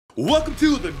Welcome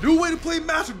to the new way to play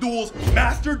Master Duels,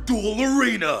 Master Duel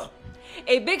Arena.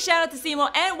 A big shout out to Simo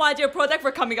and YUGIOH Pro Deck for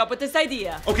coming up with this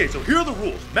idea. Okay, so here are the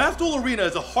rules. Master Duel Arena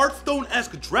is a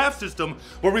Hearthstone-esque draft system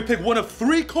where we pick one of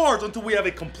 3 cards until we have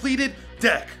a completed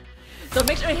deck. So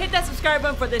make sure to hit that subscribe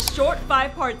button for this short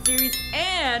 5-part series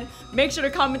and make sure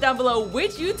to comment down below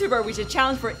which YouTuber we should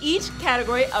challenge for each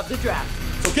category of the draft.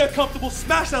 So get comfortable,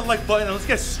 smash that like button, and let's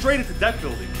get straight into deck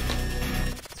building.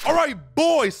 Alright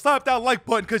boys, slap that like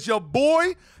button because your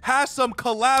boy has some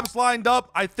collabs lined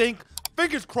up. I think,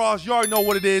 fingers crossed, you already know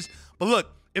what it is. But look,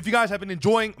 if you guys have been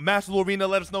enjoying Master Duel Arena,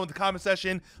 let us know in the comment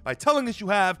section by telling us you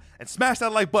have and smash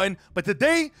that like button. But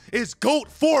today is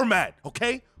GOAT format,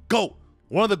 okay? GOAT.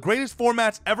 One of the greatest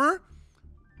formats ever.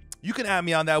 You can add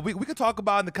me on that. We can talk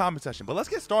about it in the comment section. But let's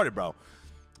get started, bro.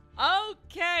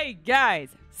 Okay, guys.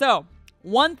 So,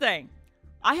 one thing.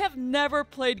 I have never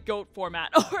played GOAT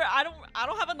format, or I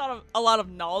don't have a lot of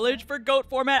knowledge for GOAT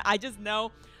format. I just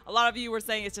know a lot of you were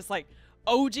saying it's just like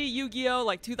OG Yu-Gi-Oh,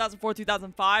 like 2004,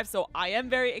 2005. So I am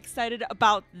very excited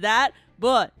about that.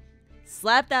 But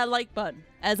slap that like button.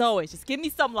 As always, just give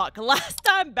me some luck. Last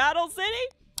time, Battle City,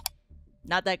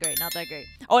 not that great, not that great.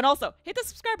 Oh, and also, hit the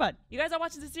subscribe button. You guys are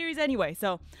watching the series anyway,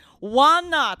 so why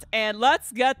not? And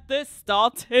let's get this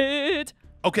started.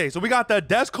 Okay, so we got the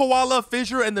Des Koala,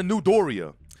 Fissure, and the new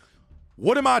Doria.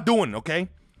 What am I doing, okay?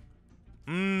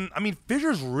 I mean,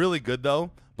 Fissure's really good,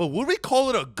 though. But would we call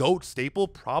it a GOAT staple?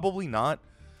 Probably not.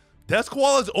 Des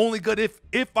Koala is only good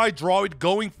if I draw it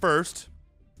going first.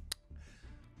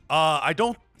 I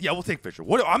don't... Yeah, we'll take Fissure.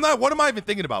 What am I even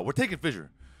thinking about? We're taking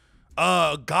Fissure.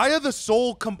 Gaia the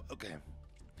Soul... Okay.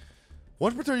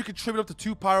 Once per turn, you contribute up to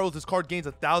 2 pyros. This card gains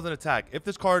 1,000 attack. If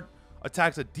this card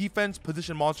attacks a defense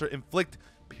position monster, inflict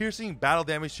piercing battle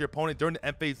damage to your opponent during the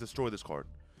end phase. Destroy this card.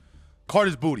 Card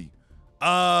is booty.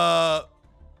 Back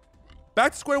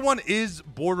to square one is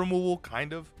board removal,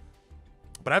 kind of,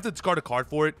 but I have to discard a card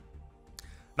for it.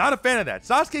 Not a fan of that.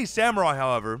 Sasuke Samurai,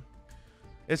 however,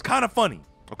 is kind of funny.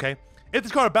 Okay, if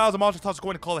this card battles a monster, toss a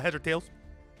coin to call it heads or tails.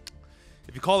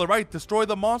 If you call it right, destroy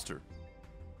the monster,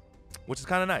 which is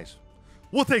kind of nice.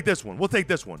 We'll take this one. We'll take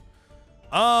this one.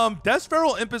 Death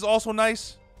Feral Imp is also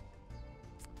nice.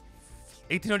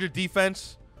 1800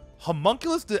 defense.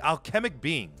 Homunculus the Alchemic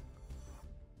Being.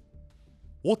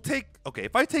 We'll take... Okay,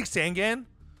 if I take Sangan,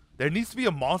 there needs to be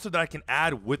a monster that I can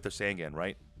add with the Sangan,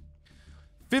 right?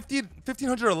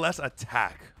 1500 or less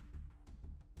attack.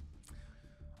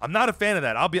 I'm not a fan of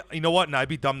that. I'll be... You know what? No, I'd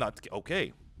be dumb not to...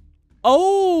 Okay.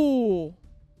 Oh.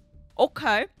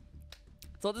 Okay.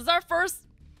 So this is our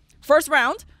first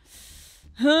round.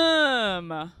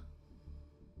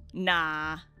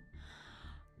 Nah.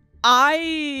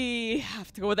 I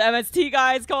have to go with the MST,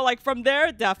 guys. Go like from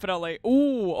there, definitely.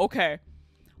 Ooh, okay.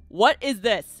 What is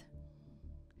this?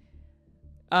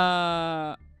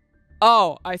 Oh,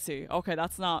 I see. Okay,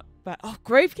 that's not bad. Oh,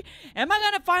 Grave. Am I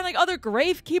gonna find like other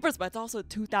Grave Keepers? But it's also a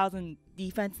 2000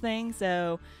 defense thing.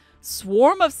 So,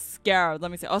 Swarm of Scarabs.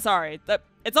 Let me see. Oh, sorry.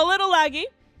 It's a little laggy,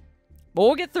 but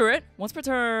we'll get through it. Once per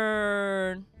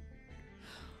turn.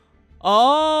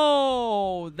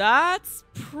 Oh, that's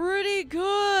pretty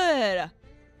good.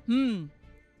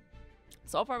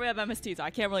 So far we have MST, so I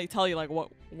can't really tell you like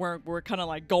what we're kind of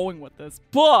like going with this,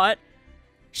 but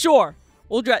sure,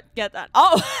 we'll get that.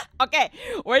 Oh, okay,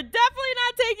 we're definitely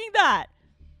not taking that.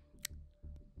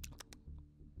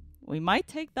 We might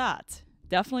take that.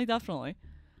 Definitely.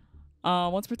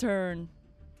 Once per turn.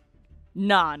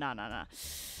 Nah.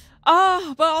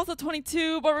 But also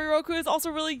 22. But Riroku is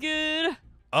also really good.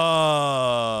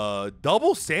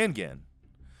 Double Sangan.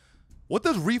 What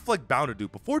does Reflect Bounder do?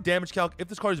 Before damage calc, if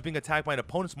this card is being attacked by an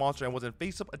opponent's monster and was in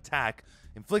face-up attack,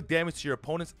 inflict damage to your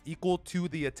opponents equal to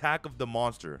the attack of the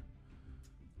monster.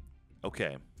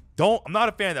 Okay. I'm not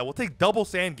a fan of that. We'll take double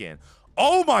Sangan.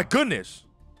 Oh my goodness.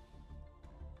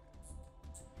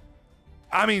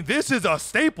 I mean, this is a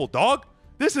staple, dog.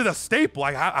 This is a staple.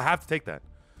 I have to take that.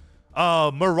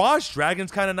 Mirage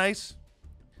Dragon's kind of nice.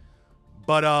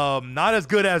 But not as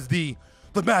good as the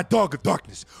Mad Dog of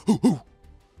Darkness.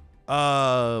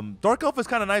 Dark Elf is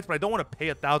kind of nice, but I don't want to pay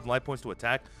 1,000 life points to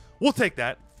attack. We'll take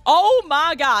that. Oh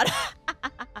my god.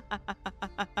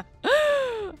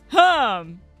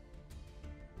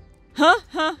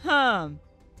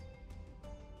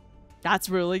 That's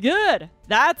really good.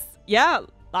 Yeah,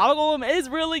 Lava Golem is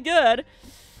really good.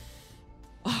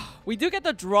 We do get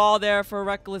the draw there for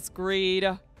Reckless Greed.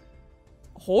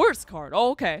 Horse card.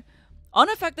 Oh, okay.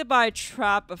 Unaffected by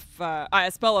trap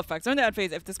spell effects. During the end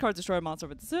phase, if this card destroys a monster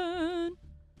with the sun.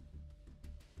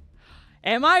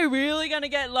 Am I really gonna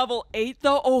get level 8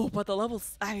 though? Oh, but the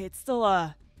levels, it's still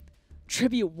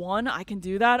Tribute 1, I can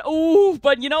do that. Ooh,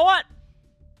 but you know what?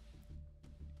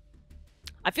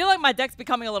 I feel like my deck's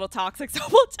becoming a little toxic, so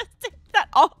we'll just take that.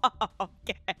 Oh,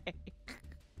 okay.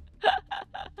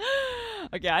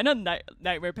 Okay, I know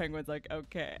Nightmare Penguin's like,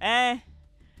 okay. I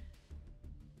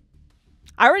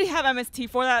already have MST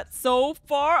for that so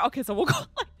far. Okay, so we'll go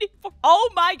Lightning 4. Oh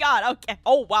my god, okay.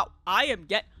 Oh wow, I'm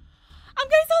getting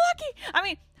so lucky. I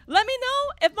mean, let me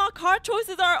know if my card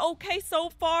choices are okay so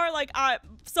far. Like,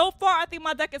 so far, I think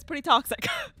my deck is pretty toxic.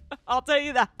 I'll tell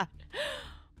you that.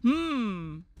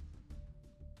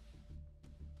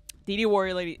 DD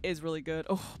Warrior Lady is really good.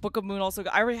 Oh, Book of Moon also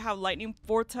good. I already have Lightning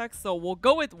Vortex, so we'll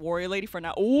go with Warrior Lady for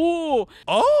now. Ooh.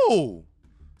 Oh,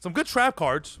 some good trap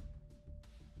cards.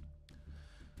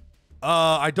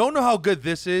 I don't know how good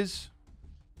this is.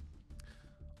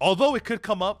 Although it could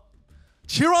come up.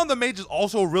 Cheer on the Mage is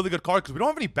also a really good card because we don't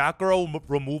have any back row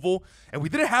removal, and we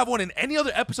didn't have one in any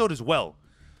other episode as well.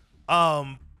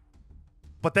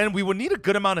 But then we would need a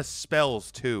good amount of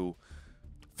spells too.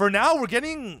 For now, we're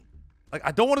getting, like,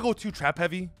 I don't want to go too trap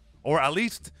heavy, or at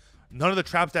least none of the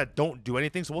traps that don't do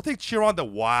anything. So we'll take Cheer on the.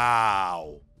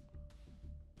 Wow.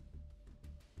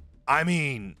 I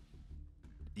mean,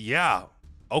 yeah.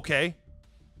 Okay.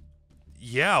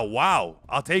 Yeah, wow.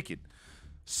 I'll take it.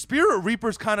 Spirit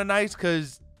Reaper's kind of nice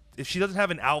because if she doesn't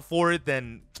have an out for it,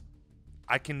 then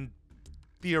I can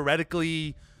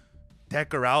theoretically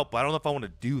deck her out, but I don't know if I want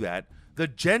to do that. The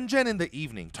Gen in the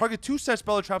evening. Target 2 set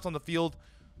spell or traps on the field.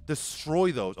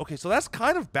 Destroy those. Okay, so that's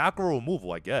kind of back row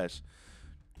removal, I guess.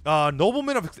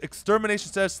 Nobleman of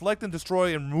Extermination says select and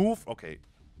destroy and remove. Okay.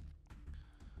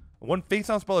 One face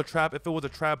down spell or trap. If it was a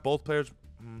trap, both players...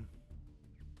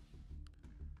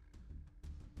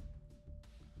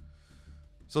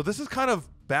 So this is kind of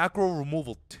back row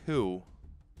removal too.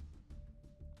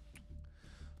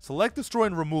 Select, destroy,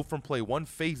 and remove from play one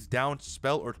face down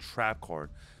spell or trap card.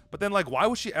 But then, like, why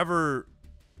would she ever...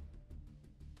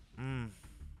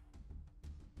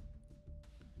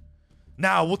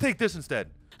 Now, we'll take this instead.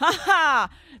 Haha!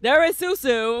 There is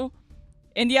Susu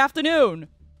in the afternoon.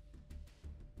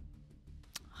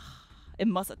 It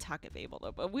must attack if able,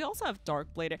 though. But we also have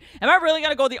Dark Blade. Am I really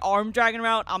going to go the Arm Dragon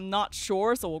route? I'm not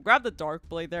sure, so we'll grab the Dark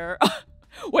Blade there.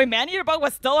 Wait, Man-Eater Bug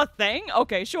was still a thing?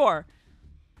 Okay, sure.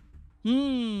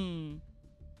 No,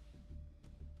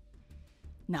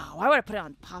 why would I put it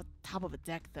on top of a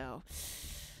deck, though?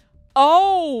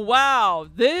 Oh, wow.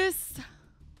 This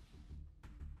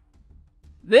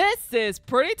is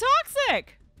pretty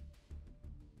toxic.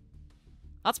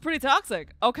 That's pretty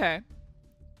toxic. Okay.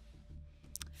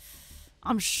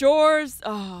 I'm sure.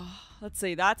 Let's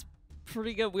see. That's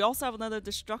pretty good. We also have another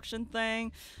destruction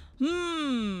thing.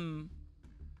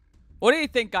 What do you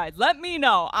think, guys? Let me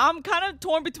know. I'm kind of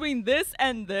torn between this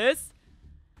and this.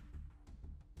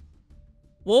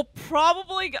 We'll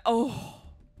probably I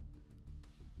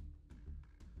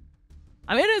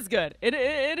mean, it is good. It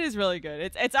is really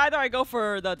good. It's either I go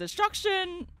for the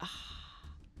destruction.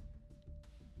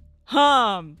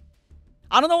 I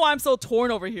don't know why I'm so torn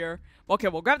over here. Okay,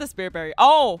 we'll grab the Spirit Berry.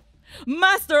 Oh,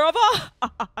 Master of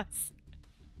Us.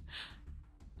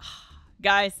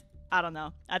 Guys, I don't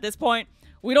know. At this point,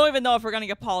 we don't even know if we're going to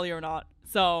get Poly or not.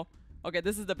 So, okay,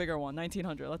 this is the bigger one.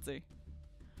 1900. Let's see.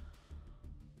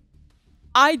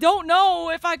 I don't know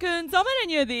if I can summon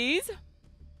any of these.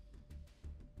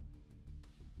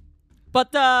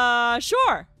 But,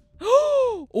 sure.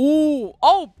 Ooh.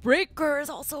 Oh, Breaker is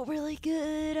also really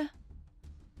good.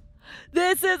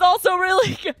 This is also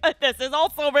really good. This is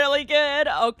also really good.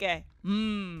 Okay.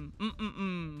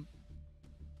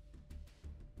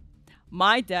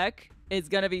 My deck is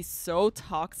gonna be so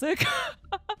toxic.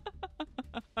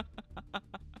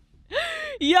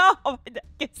 Yo, my deck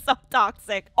is so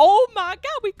toxic. Oh my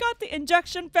god, we got the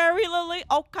Injection Fairy Lily.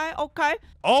 Okay, okay.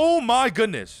 Oh my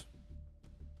goodness.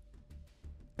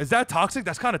 Is that toxic?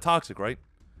 That's kind of toxic, right?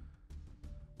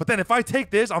 But then if I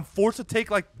take this, I'm forced to take,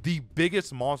 like, the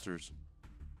biggest monsters.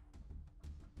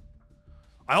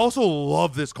 I also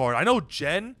love this card. I know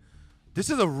Jen.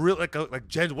 This is a real, like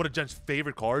Jen's, one of Jen's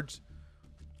favorite cards.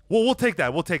 Well, we'll take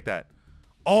that. We'll take that.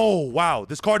 Oh, wow.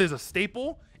 This card is a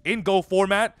staple in Go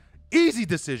format. Easy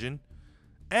decision.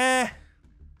 Not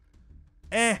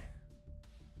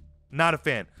a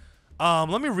fan.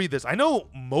 Let me read this. I know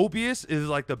Mobius is,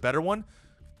 like, the better one.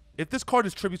 If this card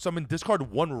is tribute summoned,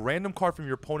 discard one random card from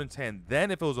your opponent's hand.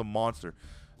 Then if it was a monster.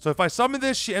 So if I summon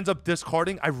this, she ends up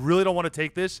discarding. I really don't want to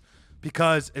take this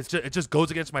because it just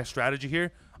goes against my strategy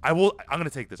here. I'm going to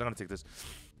take this. I'm going to take this.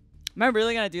 Am I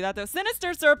really going to do that, though?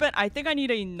 Sinister Serpent. I think I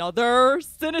need another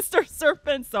Sinister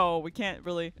Serpent, so we can't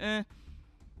really...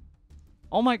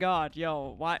 Oh my god,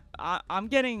 yo. Why? I'm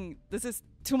getting... This is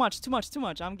too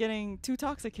much. I'm getting too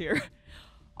toxic here.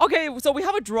 Okay, so we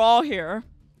have a draw here.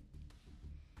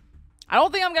 I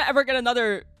don't think I'm gonna ever get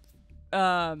another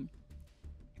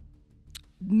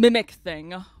mimic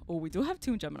thing. Oh, we do have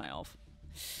Toon Gemini Elf.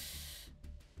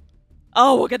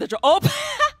 Oh, we'll get the draw. Oh,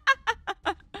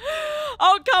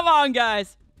 oh, come on,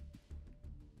 guys.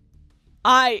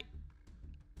 I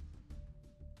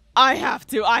have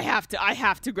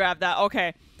to grab that.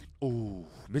 Okay. Ooh,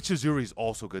 Michizuri is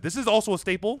also good. This is also a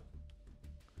staple.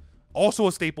 Also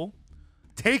a staple.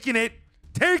 Taking it.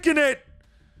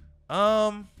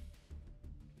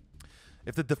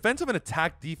 If the defense of an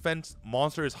attack defense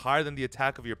monster is higher than the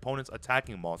attack of your opponent's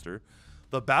attacking monster,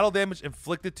 the battle damage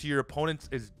inflicted to your opponents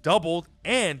is doubled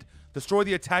and destroy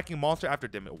the attacking monster after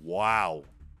damage. Wow.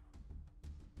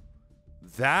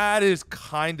 That is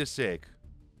kind of sick.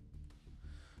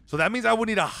 So that means I would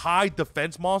need a high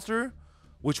defense monster,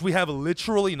 which we have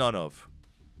literally none of.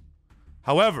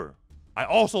 However, I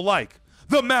also like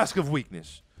the Mask of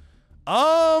Weakness.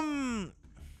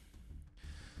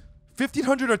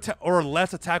 1500 or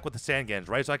less attack with the Sangans,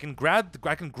 right? So I can grab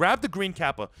the green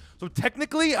Kappa. So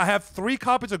technically, I have 3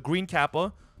 copies of green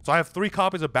Kappa. So I have 3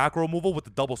 copies of back row removal with the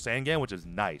double Sangan, which is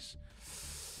nice.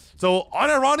 So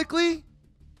unironically,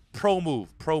 pro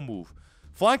move.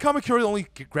 Flying Kamakuri only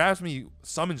grabs me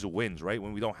summons wins, right?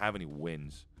 When we don't have any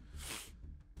wins.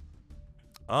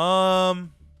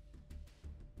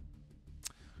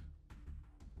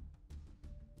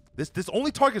 This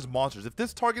only targets monsters. If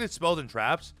this targeted spells and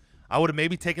traps, I would have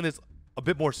maybe taken this a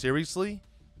bit more seriously.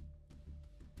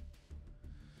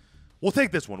 We'll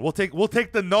take this one. We'll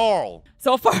take the Gnarl.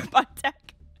 So far, my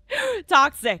deck.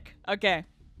 Toxic. Okay.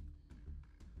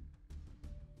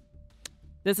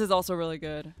 This is also really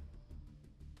good.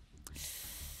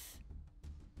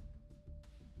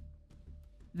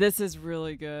 This is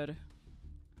really good.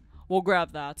 We'll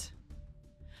grab that.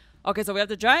 Okay, so we have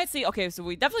the Giant Sea. Okay, so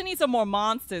we definitely need some more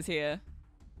monsters here.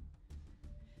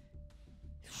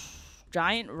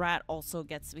 Giant Rat also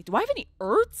gets me. Do I have any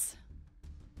Earths?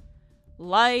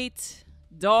 Light,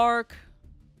 dark.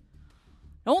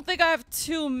 Don't think I have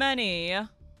too many.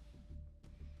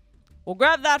 We'll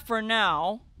grab that for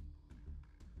now.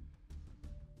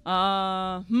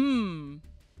 I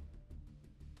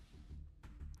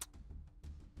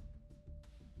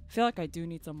feel like I do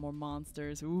need some more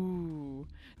monsters. Ooh.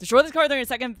 Destroy this card during your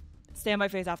second standby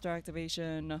phase after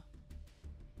activation.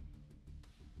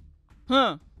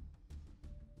 Huh.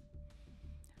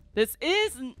 This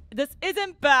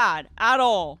isn't bad at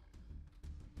all.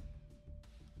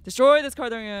 Destroy this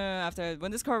card during after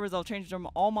when this card resolves, change from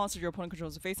all monsters your opponent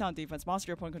controls to face down defense.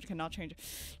 Monster your opponent cannot change.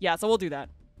 Yeah, so we'll do that.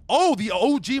 Oh, the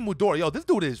OG Mudora. Yo, this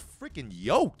dude is freaking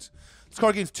yoked. This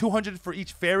card gains 200 for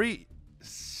each fairy.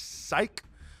 Psych.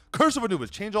 Curse of Anubis.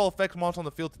 Change all effects monsters on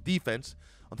the field to defense.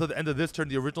 Until the end of this turn,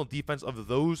 the original defense of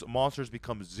those monsters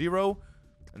becomes 0.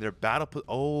 And their battle...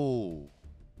 Oh.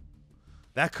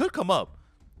 That could come up.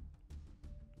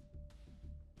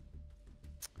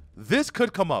 This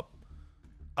could come up.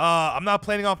 I'm not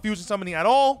planning on fusion summoning at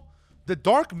all. The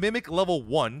Dark Mimic level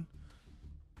 1.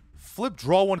 Flip,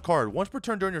 draw 1 card. Once per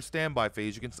turn during your standby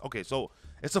phase, you can... Okay, so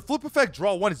it's a flip effect,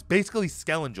 draw 1. It's basically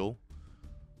Skelengel.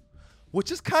 Which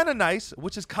is kind of nice.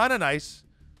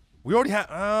 We already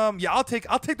have... yeah, I'll take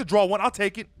the draw 1. I'll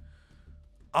take it.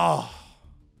 Oh.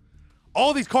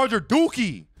 All these cards are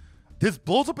dookie. This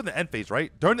blows up in the end phase,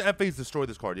 right? During the end phase, destroy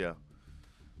this card, yeah.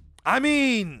 I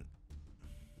mean...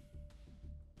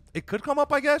 It could come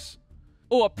up, I guess.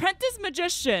 Oh, Apprentice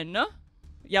Magician.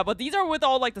 Yeah, but these are with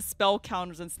all like the spell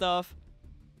counters and stuff.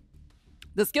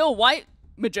 The skill White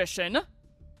Magician.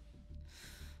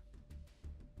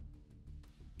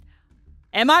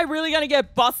 Am I really gonna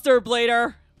get Buster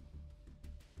Blader?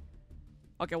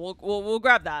 Okay, we'll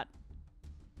grab that.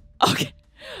 Okay.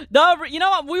 You know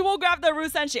what? We will grab the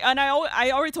Rusenshi. And I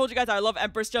already told you guys I love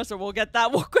Empress Jester. We'll get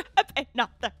that. We'll grab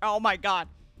another. Oh my god.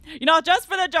 You know, just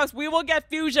for the jokes, we will get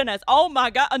Fusionist. Oh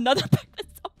my god, another Pigment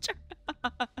Soldier.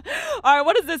 Alright,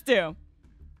 what does this do?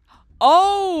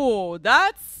 Oh,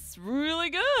 that's really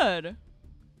good.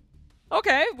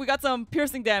 Okay, we got some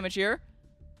piercing damage here.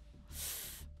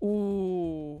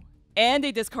 Ooh. And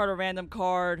they discard a random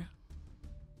card.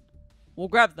 We'll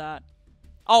grab that.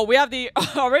 Oh, we have the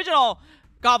original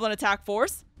Goblin Attack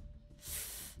Force.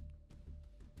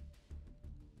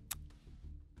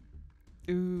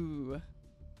 Ooh.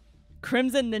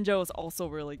 Crimson Ninja is also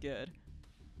really good.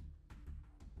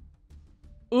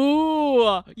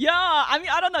 Ooh. Yeah, I mean,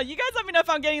 I don't know. You guys let me know if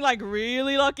I'm getting, like,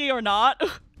 really lucky or not.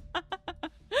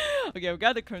 Okay, we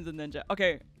got the Crimson Ninja.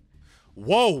 Okay.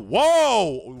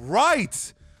 Whoa.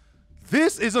 Right.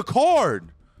 This is a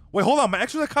card. Wait, hold on. My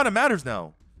extra kind of matters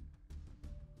now.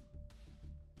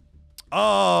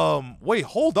 Wait,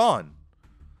 hold on.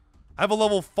 I have a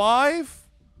level 5,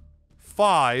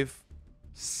 5,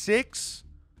 6,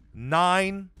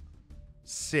 9,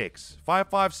 6. 5,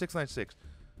 5, 6, 9, 6.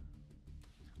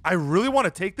 I really want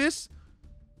to take this,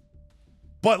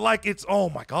 but like it's, oh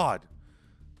my God.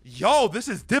 Yo, this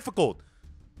is difficult.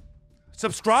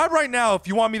 Subscribe right now if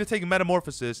you want me to take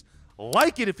Metamorphosis.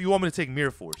 Like it if you want me to take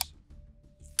Mirror Force.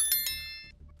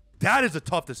 That is a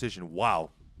tough decision.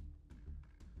 Wow.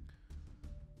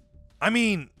 I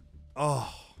mean,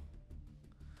 oh.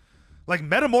 Like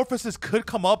Metamorphosis could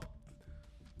come up.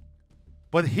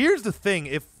 But here's the thing.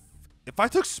 If I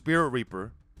took Spirit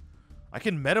Reaper, I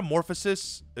can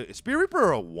Metamorphosis. Is Spirit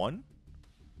Reaper a 1?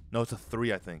 No, it's a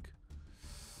 3, I think.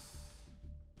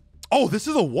 Oh, this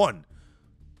is a 1.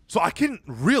 So I can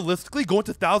realistically go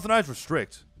into Thousand Eyes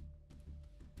Restrict.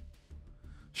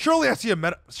 Surely I see a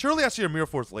Mirror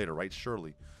Force later, right?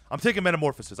 Surely. I'm taking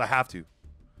Metamorphosis. I have to.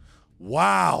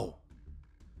 Wow.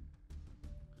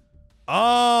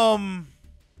 A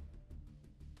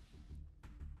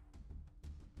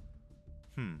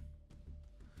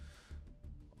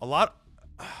lot.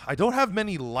 I don't have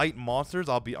many light monsters,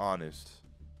 I'll be honest.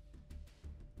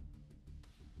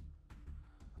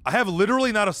 I have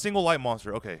literally not a single light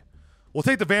monster. Okay. We'll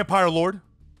take the Vampire Lord.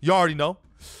 You already know.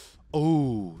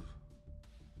 Oh.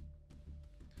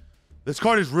 This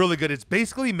card is really good. It's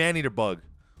basically Maneater Bug.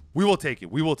 We will take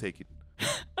it. We will take it.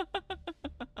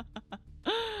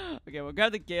 Okay, we'll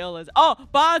grab the Gale as... Oh,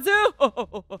 Bazoo!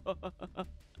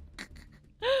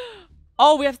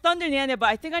 Oh, we have Thunder Nanya, but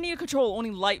I think I need to control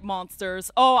only light monsters.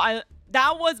 Oh,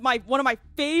 that was one of my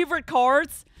favorite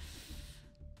cards.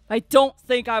 I don't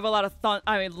think I have a lot of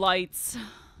lights.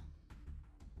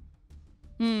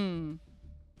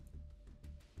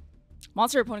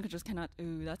 Monster opponent just cannot.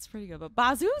 Ooh, that's pretty good. But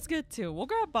Bazoo is good too. We'll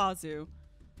grab Bazoo.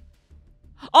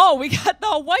 Oh, we got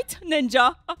the White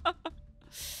Ninja.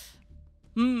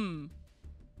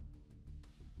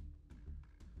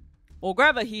 We'll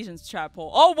grab Adhesion's Trap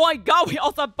Hole. Oh my God, we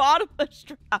also bought the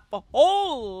Trap Hole.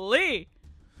 Holy.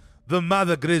 The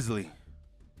Mother Grizzly.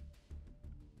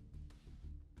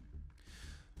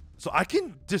 So I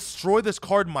can destroy this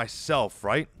card myself,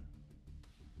 right?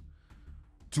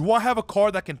 Do I have a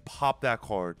card that can pop that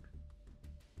card?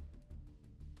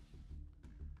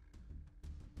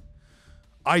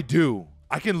 I do.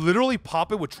 I can literally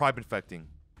pop it with Tribe Infecting.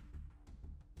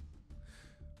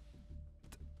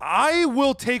 I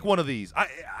will take one of these.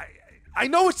 I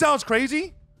know it sounds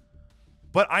crazy,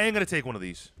 but I ain't going to take one of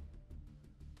these.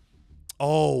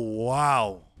 Oh,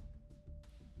 wow.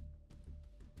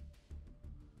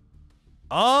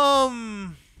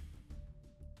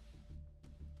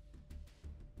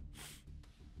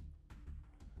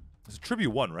 It's a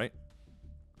Tribute 1, right?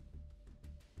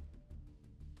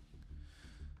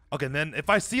 Okay, and then if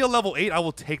I see a level 8, I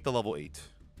will take the level 8.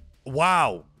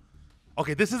 Wow.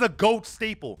 Okay, this is a GOAT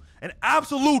staple. An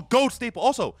absolute GOAT staple.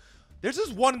 Also, there's this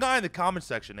one guy in the comment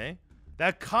section,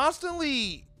 that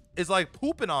constantly is like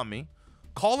pooping on me,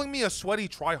 calling me a sweaty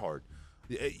tryhard.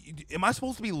 Am I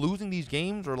supposed to be losing these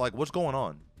games or like what's going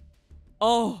on?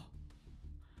 Oh,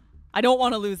 I don't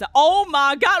want to lose that. Oh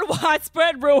my God,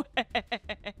 Widespread Ruin.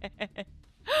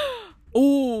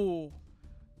 Ooh,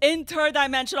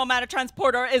 Interdimensional Matter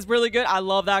Transporter is really good. I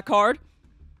love that card.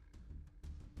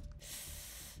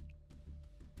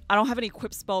 I don't have any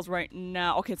equip spells right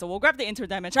now. Okay, so we'll grab the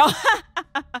Interdimensional.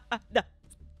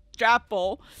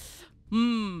 Strapple.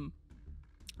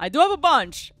 I do have a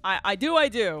bunch. I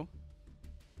do.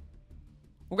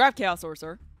 We'll grab Chaos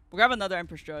Sorcerer. We'll grab another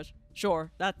Empress Judge.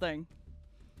 Sure, that thing.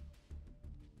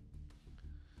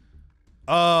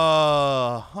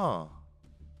 A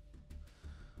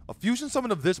fusion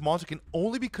summon of this monster can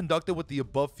only be conducted with the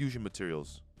above fusion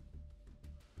materials.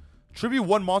 Tribute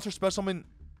 1 monster special summon.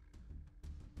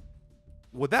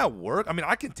 Would that work? I mean,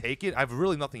 I can take it. I have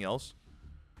really nothing else.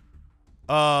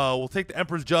 We'll take the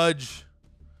Emperor's Judge.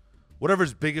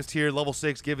 Whatever's biggest here, level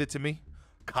 6, give it to me.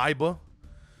 Kaiba.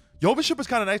 Yobiship is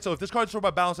kind of nice, so if this card is destroyed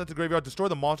by balance at the graveyard, destroy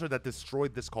the monster that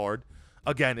destroyed this card.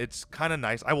 Again, it's kind of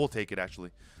nice. I will take it, actually.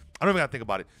 I don't even gotta think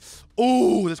about it.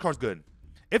 Ooh, this card's good.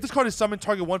 If this card is summoned,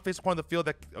 target one face part of the field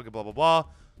that... Okay, blah, blah, blah.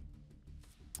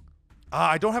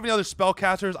 I don't have any other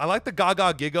spellcasters. I like the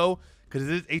Gaga Gigo, because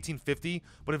it is 1850.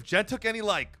 But if Jen took any,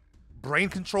 like, brain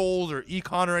controls or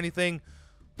econ or anything,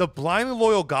 the Blindly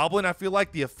Loyal Goblin, I feel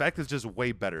like the effect is just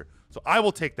way better. So I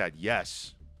will take that,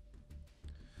 yes.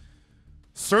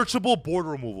 Searchable board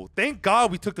removal. Thank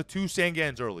God we took the 2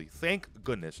 Sangans early. Thank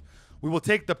goodness. We will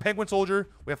take the Penguin Soldier.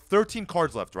 We have 13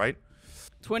 cards left, right?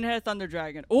 Twin Head Thunder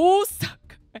Dragon. Oh,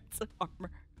 suck. It's an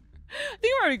armor. I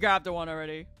think I already grabbed the one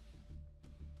already.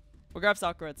 We'll grab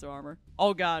Sakuretsu armor.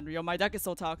 Oh god, yo, my deck is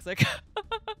so toxic.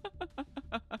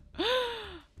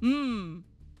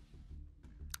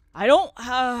 I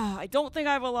don't think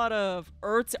I have a lot of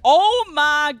Earths. Oh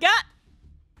my god!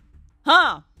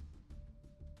 Huh.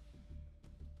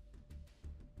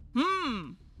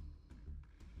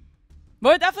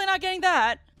 We're definitely not getting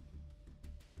that.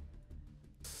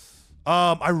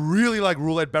 I really like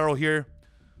Roulette Barrel here.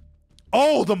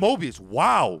 Oh, the Mobius.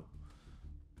 Wow.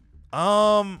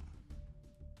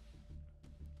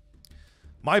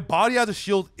 My Body as a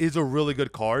Shield is a really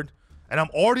good card. And I'm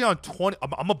already on 20.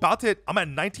 I'm at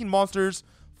 19 monsters,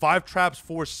 5 traps,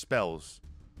 4 spells.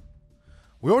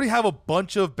 We already have a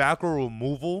bunch of back row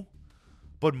removal.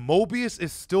 But Mobius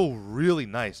is still really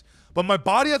nice. But my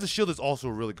Body as a Shield is also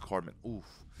a really good card, man.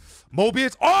 Oof.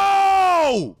 Mobius.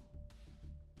 Oh!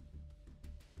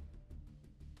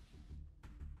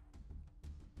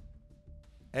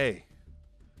 Hey.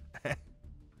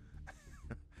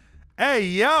 Hey,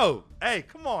 yo. Hey,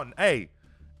 come on. Hey.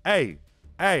 Hey.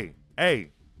 Hey.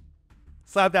 Hey.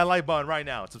 Slap that like button right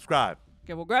now. Subscribe.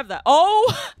 Okay, we'll grab that.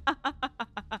 Oh!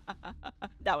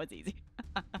 That was easy.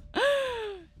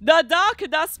 The Dark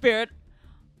Dust Spirit.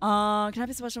 Can I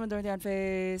be special during the end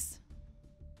phase?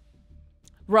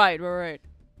 Right.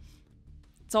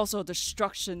 It's also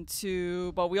Destruction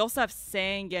too, but we also have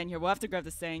Sangan here. We'll have to grab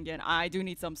the Sangan. I do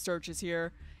need some searches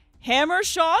here. Hammer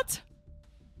Shot.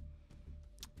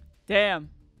 Damn.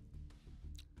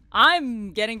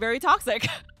 I'm getting very toxic.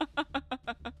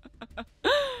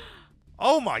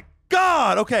 Oh my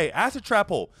god! Okay, Acid Trap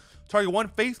Hole. Target one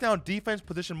face down defense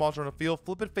position monster on the field,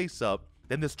 flip it face up,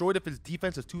 then destroy it if its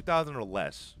defense is 2,000 or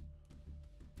less.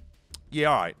 Yeah,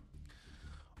 alright.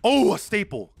 Oh, a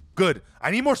staple. Good.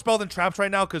 I need more spells than traps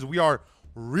right now because we are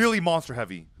really monster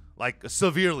heavy. Like,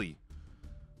 severely.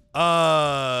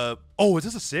 Oh, is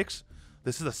this a 6?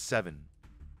 This is a 7.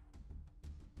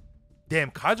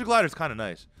 Damn, Kaiju Glider is kind of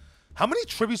nice. How many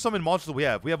tribute summon monsters do we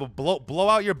have? We have a blow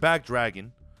out your back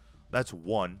dragon. That's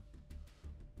 1.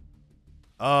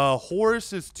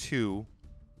 Horus is 2.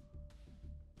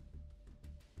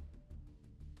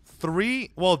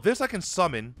 3. Well, this I can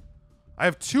summon. I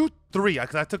have 2, 3.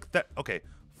 Because I took that. Okay.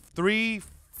 3,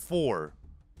 4.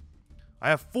 I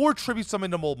have 4 tribute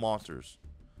summonable monsters.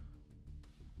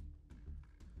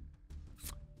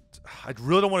 I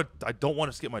really don't want to. I don't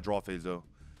want to skip my draw phase though.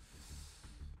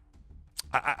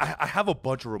 I have a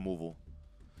bunch of removal.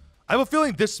 I have a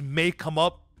feeling this may come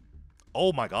up.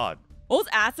 Oh my god. What was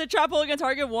Acid Trap Hole again?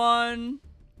 Target 1.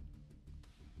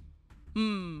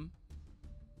 We'll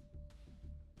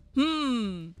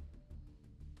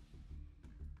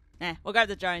grab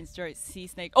the Giant Sea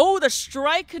Snake. Oh, the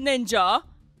Strike Ninja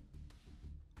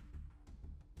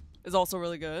is also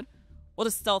really good. What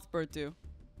does Stealth Bird do?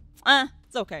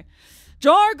 It's okay.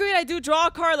 Draw Greed. I do draw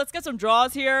a card. Let's get some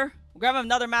draws here. We'll grab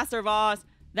another Master of Oz.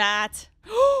 That.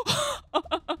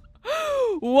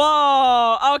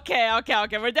 Whoa. Okay.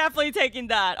 We're definitely taking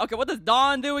that. Okay, what does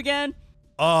Dawn do again?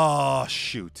 Oh,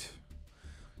 shoot.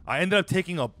 I ended up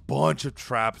taking a bunch of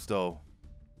traps, though.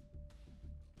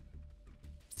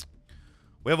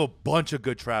 We have a bunch of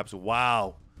good traps.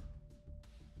 Wow.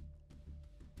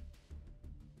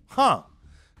 Huh.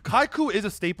 Kaiku is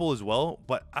a staple as well,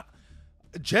 but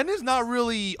Jen is not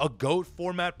really a GOAT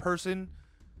format person.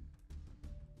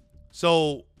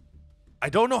 So, I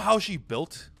don't know how she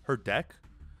built her deck.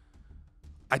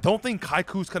 I don't think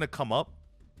Kaiku's going to come up.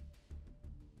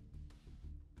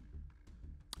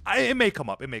 It may come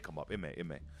up. It may.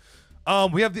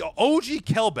 We have the OG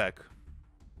Kelbeck.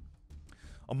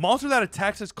 A monster that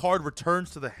attacks this card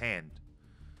returns to the hand.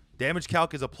 Damage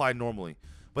calc is applied normally.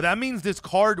 But that means this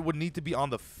card would need to be on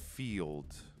the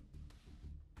field.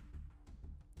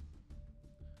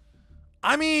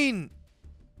 I mean,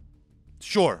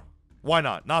 sure. Why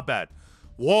not? Not bad.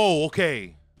 Whoa,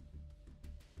 okay.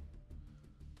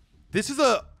 This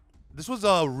was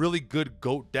a really good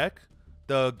GOAT deck.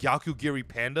 The Gyakugiri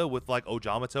Panda with like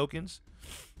Ojama tokens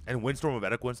and Windstorm of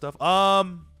Edequa and stuff.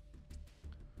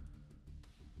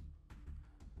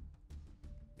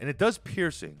 And it does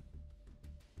piercing.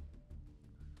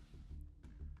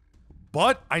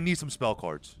 But I need some spell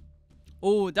cards.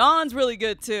 Oh, Dawn's really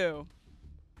good too.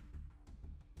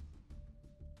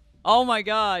 Oh my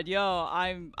god, yo,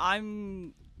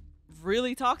 I'm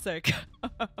really toxic.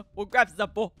 We'll grab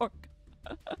Zaborg.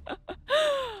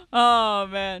 Oh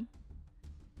man.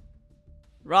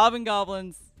 Robin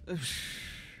Goblins.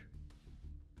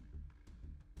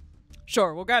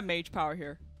 Sure, we'll grab Mage Power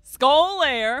here. Skull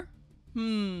Lair.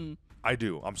 I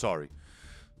do. I'm sorry.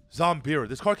 Zombira.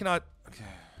 This card cannot. Okay.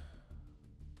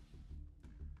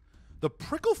 The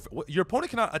prickle. Your opponent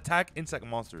cannot attack insect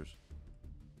monsters.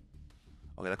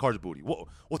 Okay, that card's booty. We'll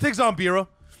take Zombira.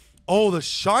 Oh, the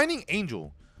Shining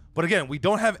Angel. But again, we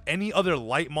don't have any other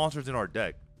light monsters in our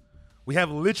deck. We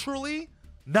have literally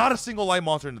not a single light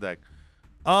monster in the deck.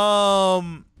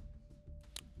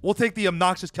 We'll take the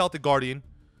obnoxious Celtic Guardian.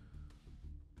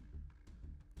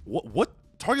 What?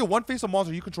 Target one face of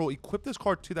monster you control. Equip this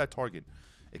card to that target.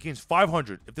 It gains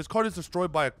 500. If this card is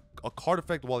destroyed by a card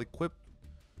effect while equipped.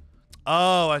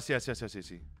 Oh, I see.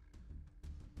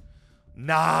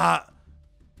 Nah.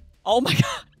 Oh my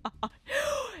god.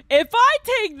 If I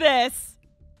take this.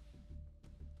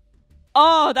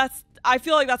 Oh, I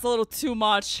feel like that's a little too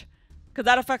much. Because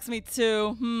that affects me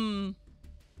too.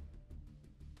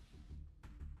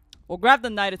 We'll grab the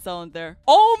Knight itself in there.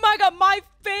 Oh my god, my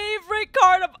favorite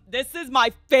card of... This is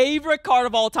my favorite card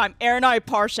of all time. Air Knight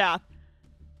Parshath.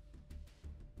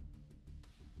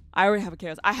 I already have a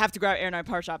Chaos. I have to grab Air Knight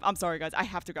Parshath. I'm sorry, guys. I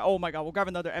have to grab... Oh my god, we'll grab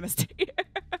another MST.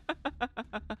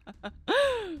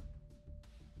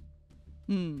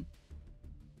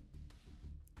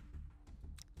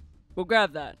 We'll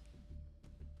grab that.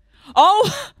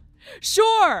 Oh!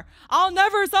 Sure! I'll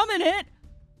never summon it!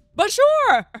 But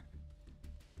sure!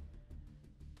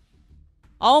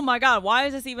 Oh my god, why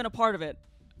is this even a part of it?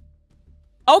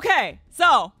 Okay,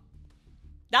 so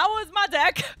that was my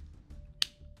deck.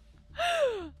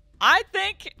 I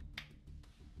think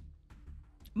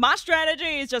my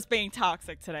strategy is just being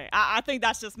toxic today. I think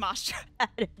that's just my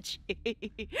strategy.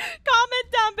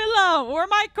 Comment down below. Were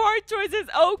my card choices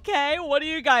okay? What do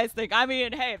you guys think? I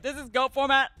mean, hey, if this is GOAT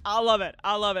format, I love it.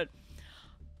 I love it.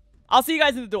 I'll see you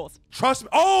guys in the duels. Trust me.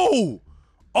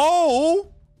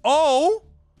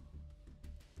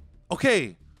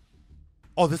 Okay.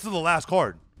 Oh, this is the last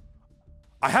card.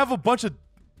 I have a bunch of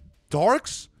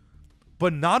darks,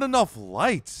 but not enough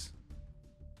lights.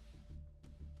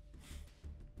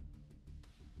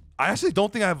 I actually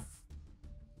don't think I have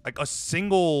like a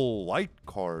single light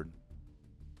card.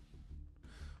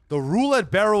 The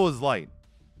roulette barrel is light.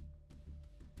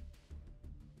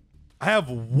 I have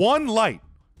one light.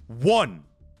 One.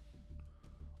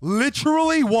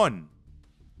 Literally one.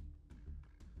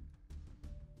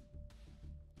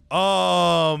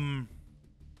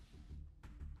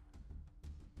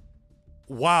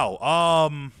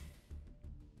 Wow.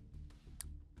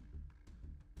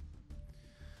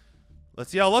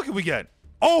 Let's see how lucky we get.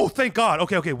 Oh, thank God.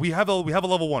 Okay. We have a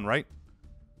level 1, right?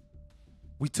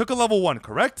 We took a level 1,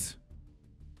 correct?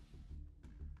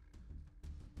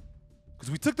 Because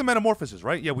we took the Metamorphosis,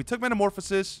 right? Yeah, we took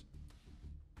Metamorphosis.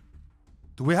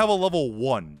 Do we have a level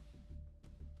 1?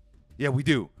 Yeah, we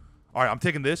do. All right, I'm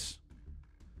taking this.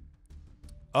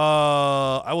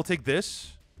 I will take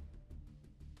this.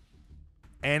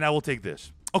 And I will take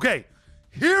this. Okay,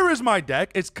 here is my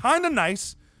deck. It's kind of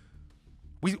nice.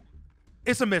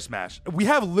 It's a mismatch. We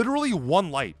have literally one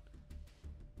light.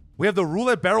 We have the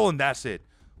roulette barrel and that's it.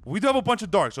 We do have a bunch of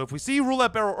dark. So if we see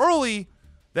roulette barrel early,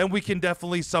 then we can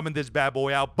definitely summon this bad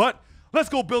boy out. But let's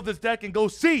go build this deck and go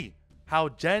see how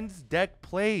Jen's deck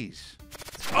plays.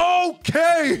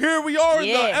 Okay, here we are in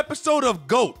the episode of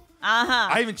GOAT.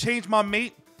 I even changed my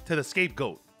mate to the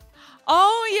scapegoat.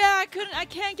 Oh yeah, I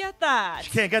can't get that.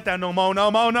 You can't get that no more.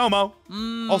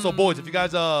 Also, boys, if you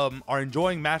guys are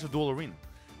enjoying Match of Duel Arena,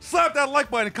 slap that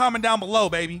like button and comment down below,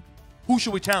 baby. Who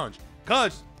should we challenge?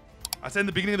 Cause I said in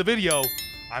the beginning of the video,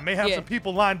 I may have some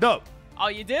people lined up. Oh,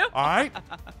 you do? All right.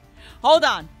 Hold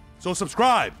on. So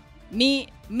subscribe. Me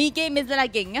game is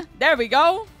lagging. There we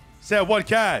go. Set one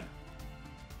CAD.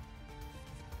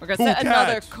 We're gonna set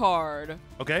another card.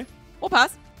 Okay. We'll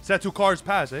pass. Set 2 cards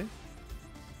pass, eh?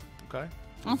 Okay.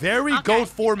 Very GOAT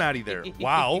formatty there.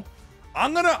 Wow.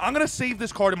 I'm gonna save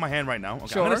this card in my hand right now. Okay.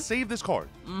 Sure. I'm gonna save this card.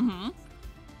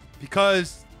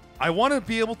 Because I want to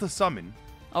be able to summon.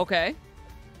 Okay.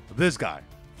 This guy.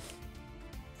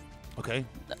 Okay.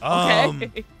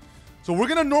 Okay. So we're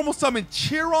gonna normal summon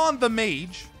Chiron the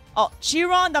Mage. Oh,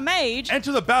 Chiron the Mage.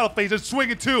 Enter the battle phase and swing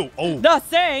it too. Oh. The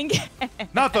Sang.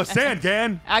 Not the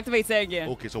Sangan. Activate Sangan.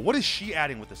 Okay, so what is she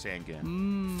adding with the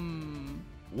Sangan?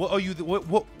 What are you?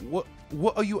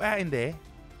 What are you adding there?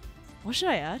 What should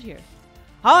I add here?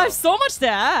 Oh, I have so much to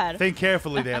add. Think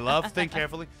carefully there, love. Think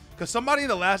carefully. Because somebody in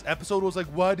the last episode was like,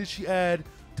 why did she add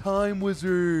Time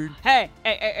Wizard? Hey.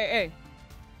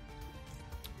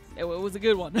 It was a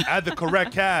good one. Add the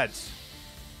correct CADs.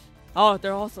 Oh,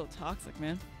 they're all so toxic,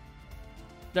 man.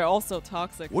 They're all so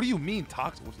toxic. What do you mean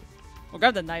toxic? What's it? We'll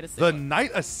grab the Knight Assailant. The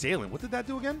Knight Assailant. What did that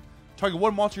do again? Target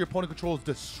one monster your opponent controls,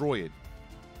 destroy it.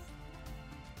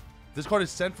 This card is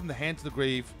sent from the hand to the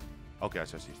grave. Okay, I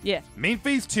see. Yeah. Main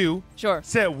phase 2. Sure.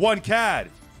 Set 1 CAD.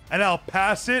 And I'll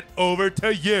pass it over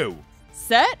to you.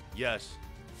 Set? Yes.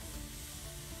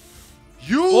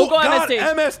 You We'll go got MST.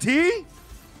 MST?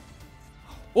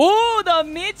 Ooh, the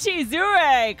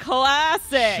Michizure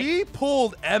classic. She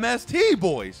pulled MST,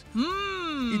 boys. Do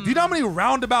you know how many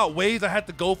roundabout ways I had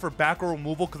to go for back row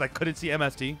removal because I couldn't see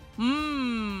MST?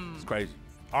 It's crazy.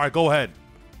 All right, go ahead.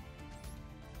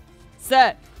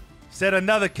 Set. Set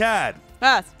another CAD.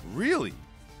 Pass. Really?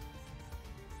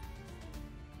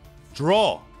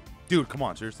 Draw. Dude, come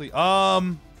on, seriously.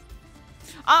 I'm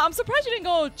surprised you didn't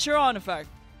go Chiron effect.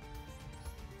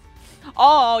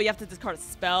 Oh, you have to discard a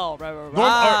spell.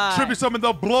 Right. Tribute summon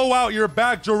the blow out your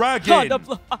back dragon. The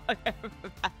blow out your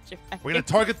back dragon. We're going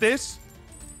to target this.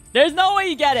 There's no way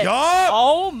you get it. Yup.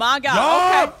 Oh my god.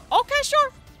 Yup. Okay. Okay,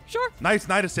 sure. Sure. Nice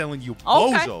Night Assailant, you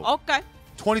Okay. bozo. Okay.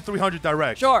 2300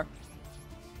 direct. Sure.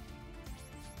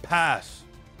 Pass.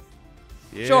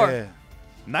 Yeah. Sure.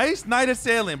 Nice Night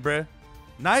Assailant, bruh.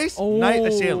 Nice Night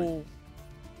Assailant.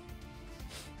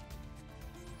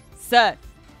 Set.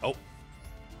 Oh.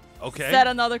 Okay. Set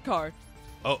another card.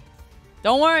 Oh.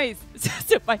 Don't worry.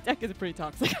 My deck is pretty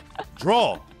toxic.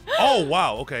 Draw. Oh,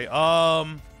 wow. Okay.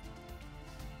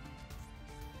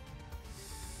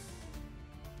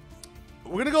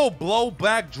 We're going to go blow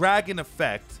back dragon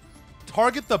effect.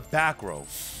 Target the back row.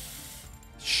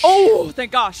 Oh,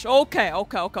 thank gosh. Okay.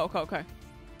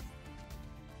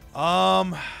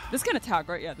 This can attack,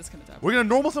 right? Yeah, this can attack. We're going to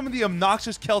normal summon the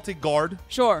obnoxious Celtic Guard.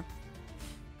 Sure.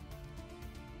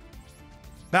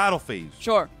 Battle phase.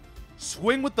 Sure.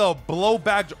 Swing with the blow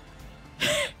back.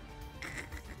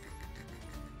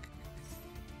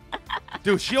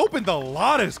 Dude, she opened a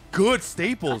lot of good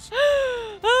staples.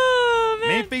 Oh, man.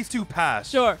 Main phase 2 pass.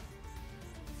 Sure.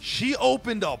 She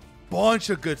opened a bunch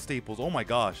of good staples. Oh my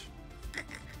gosh.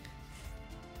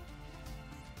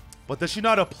 But does she know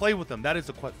how to play with them? That is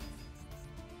the question.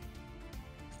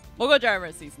 We'll go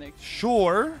driver Sea Snake.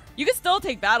 Sure. You can still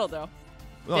take battle though.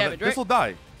 No, Damage, this right? will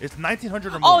die. It's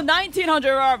 1900 or more. Oh,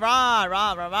 1900.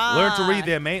 Right. Learn to read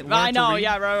there, mate. Learn I know. to read.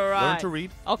 Yeah. Right. Learn to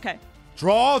read. Okay.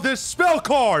 Draw this spell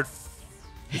card.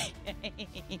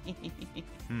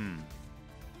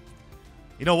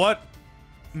 You know what?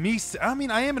 I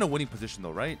mean, I am in a winning position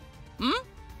though, right?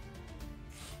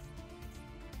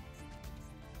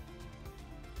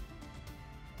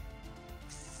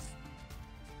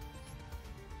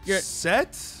 You're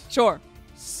set. Sure.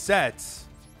 Set.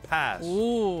 Pass.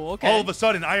 Ooh. Okay. All of a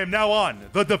sudden, I am now on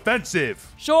the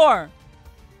defensive. Sure.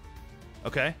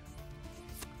 Okay.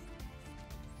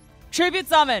 Tribute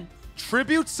summon.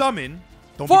 Tribute summon.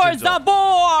 Don't be For Jinzo.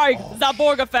 Zaborg! Oh,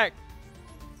 Zaborg effect.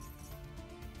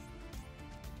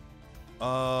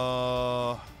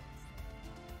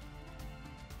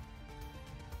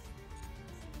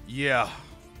 Yeah.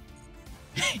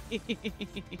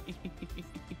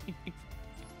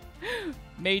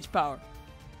 Mage power.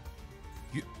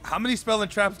 How many spell and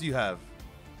traps do you have?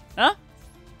 Huh?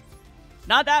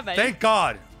 Not that many. Thank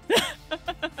God.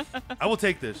 I will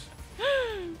take this.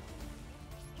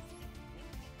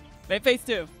 Main phase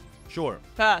 2. Sure.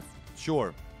 Pass.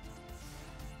 Sure.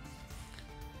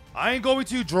 I ain't going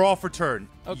to draw for turn.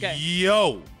 Okay.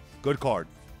 Yo. Good card.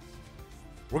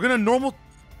 We're going to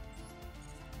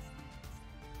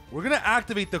We're going to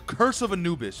activate the Curse of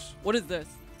Anubis. What is this?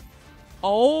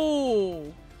 Oh.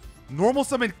 Normal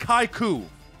summon Kaiku.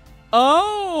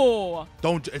 Oh.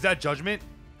 Is that Judgment?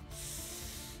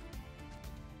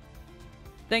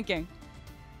 Thinking.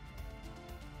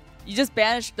 You just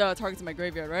banished the targets in my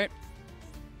graveyard, right?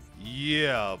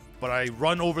 Yeah, but I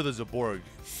run over the Zaborg.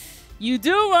 You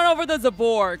do run over the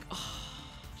Zaborg. Oh,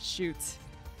 shoot.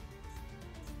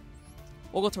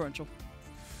 We'll go Torrential.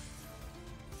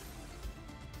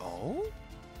 Oh?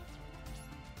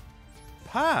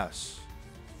 Pass.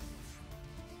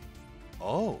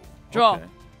 Oh. Draw. Okay.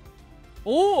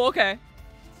 Oh, okay.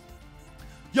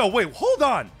 Yo, wait, hold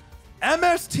on.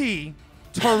 MST,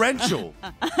 Torrential,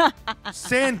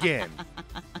 Sangan,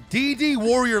 DD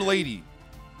Warrior Lady.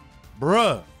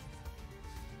 Bruh.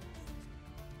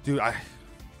 Dude,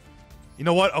 you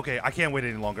know what? Okay, I can't wait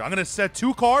any longer. I'm going to set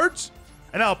 2 cards,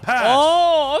 and I'll pass.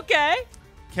 Oh, okay.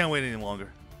 Can't wait any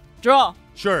longer. Draw.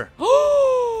 Sure.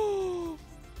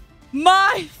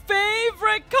 My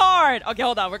favorite card. Okay,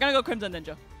 hold on. We're going to go Crimson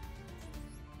Ninja.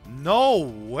 No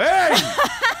way.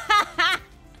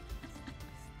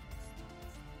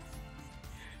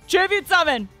 Tribute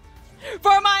summon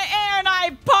for my Air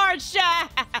Knight Parsha.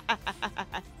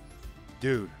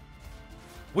 Dude,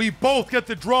 we both get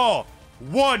to draw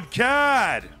 1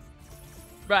 CAD.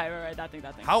 Right. That thing.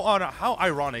 How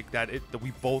ironic that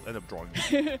we both end up drawing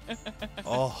it.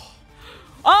 Oh.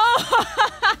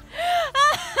 Oh.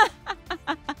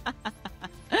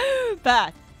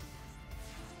 Pass.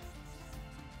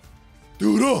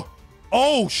 Dude.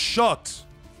 Oh, shucks.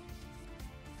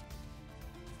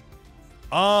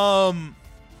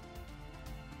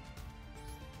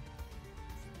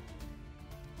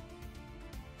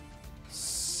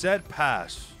 Set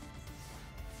pass.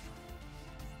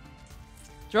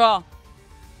 Draw.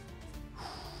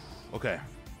 Okay.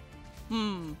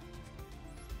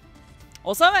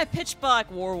 Also, I have pitch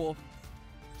black werewolf.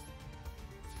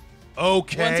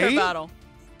 Okay. One turn battle.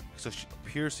 So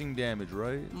piercing damage,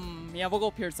 right? Yeah, we'll go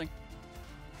piercing.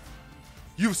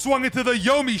 You've swung into the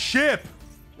Yomi ship.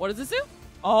 What does this do?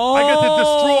 Oh. I get to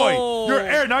destroy your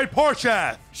Air Knight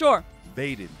Parshath. Sure.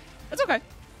 Baited. That's okay.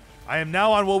 I am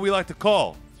now on what we like to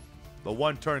call the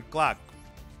one-turn clock.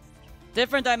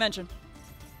 Different dimension.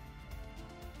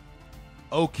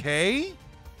 Okay.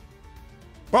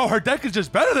 Bro, her deck is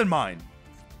just better than mine.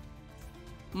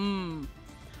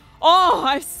 Oh,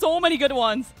 I have so many good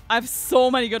ones. I have so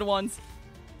many good ones.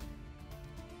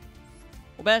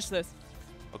 We'll bash this.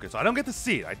 Okay, so I don't get to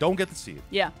see it. I don't get to see it.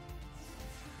 Yeah.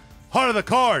 Heart of the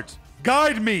cards.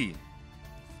 Guide me.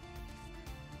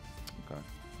 Okay.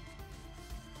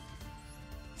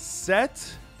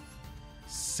 Set.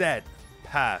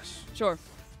 Pass. Sure.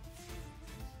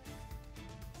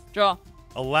 Draw.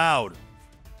 Allowed.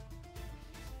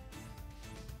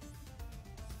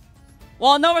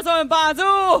 Well, no more summon Bazoo!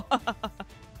 You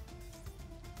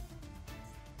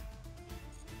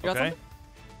got Okay. something?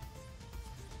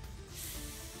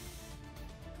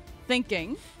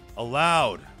 Thinking.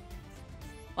 Allowed.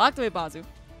 I'll activate Bazoo.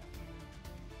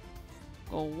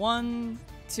 Go 1,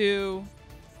 2.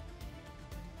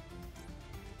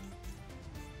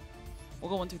 We'll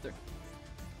go 1, 2, 3.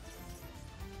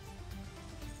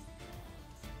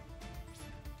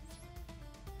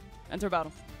 Enter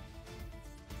battle.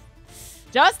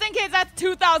 Just in case that's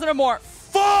 2,000 or more.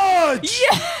 Fudge!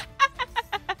 Yeah!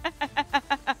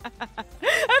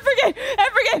 Every game!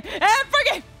 Every game! Every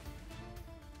game!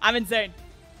 I'm insane.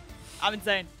 I'm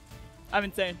insane. I'm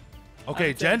insane. Okay, I'm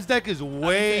insane. Jen's deck is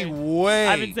way,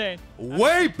 I'm insane.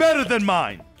 way better than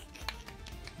mine.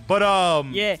 But,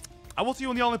 Yeah. I will see you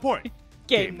in the all-important.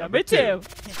 Game number 2.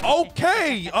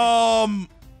 Okay, And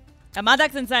my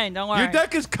deck's insane, don't worry. your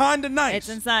deck is kind of nice. It's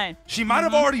insane. She might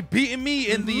have already beaten me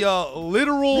in the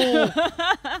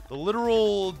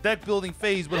literal deck building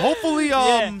phase, but hopefully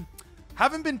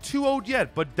haven't been 2-0'd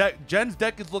yet. But Jen's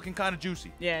deck is looking kind of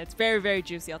juicy. Yeah, it's very, very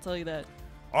juicy, I'll tell you that.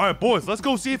 All right, boys, let's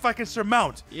go see if I can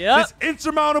surmount Yep. this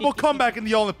insurmountable comeback in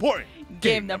the all-important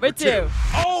Game number 2.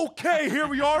 Okay, here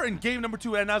we are in game number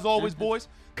 2, and as always, boys,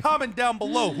 comment down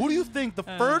below. Who do you think the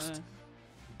first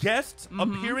guest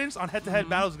appearance on head-to-head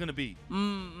battles is going to be?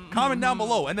 Comment down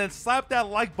below, and then slap that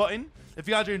like button if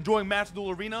you guys are enjoying Master Duel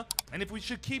Arena, and if we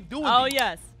should keep doing Oh, these.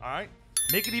 yes. All right?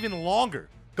 Make it even longer.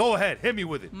 Go ahead. Hit me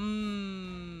with it.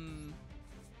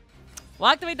 We'll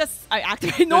activate this. I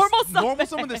activate normal summon. Normal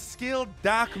summon the Scaled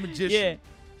Dark Magician. Yeah.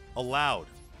 Allowed.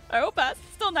 I will pass.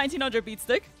 Still 1900 beat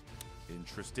stick.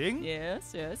 Interesting.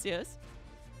 Yes, yes, yes.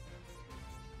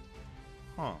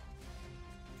 Huh.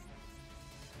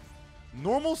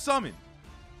 Normal summon.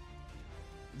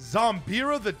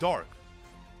 Zombira the Dark.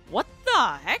 What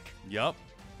the heck? Yup.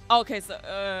 Okay, so,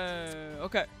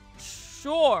 okay.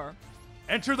 Sure.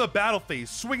 Enter the battle phase.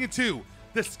 Swing it to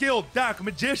the Scaled Dark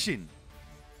Magician.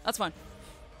 That's fine.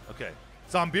 Okay.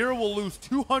 Zombira will lose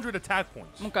 200 attack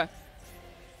points. Okay.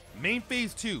 Main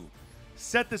phase 2.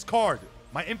 Set this card.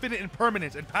 My infinite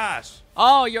impermanence and pass.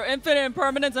 Oh, your infinite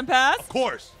impermanence and pass? Of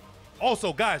course.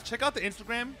 Also, guys, check out the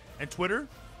Instagram and Twitter.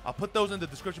 I'll put those in the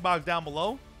description box down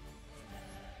below.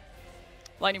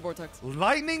 Lightning Vortex.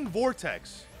 Lightning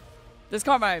Vortex.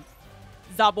 Discard my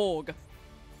Zaborg.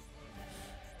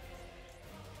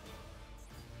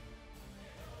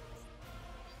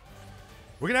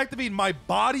 We're going to activate my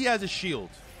body as a shield.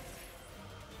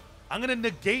 I'm going to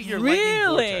negate your Lightning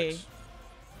Vortex.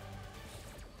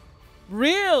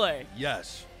 Really?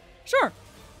 Yes. Sure.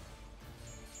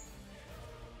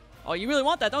 Oh, you really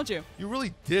want that, don't you? You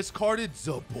really discarded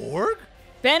Zaborg?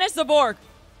 Banish Zaborg.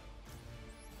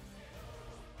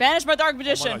 Banish my Dark Oh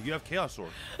Magician. my God, you have Chaos Sword.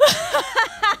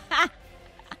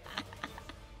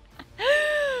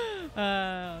 Oh,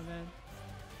 man.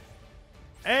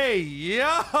 Hey,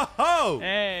 yo!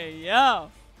 Hey, yo.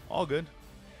 All good.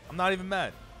 I'm not even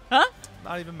mad. Huh?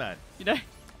 Not even mad. You know?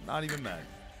 Not even mad.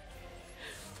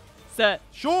 Set.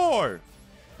 Sure.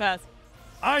 Pass.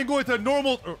 I ain't going to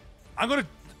normal. I'm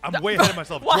way ahead of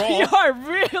myself. Wow, Draw. you are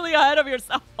really ahead of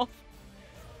yourself. I'm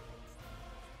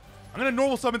going to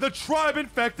normal summon the Tribe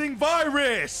Infecting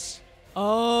Virus.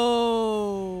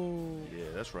 Oh. Yeah,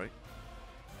 that's right.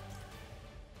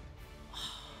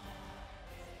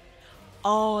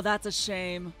 Oh, that's a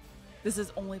shame. This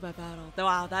is only by battle.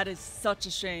 Wow, that is such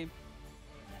a shame.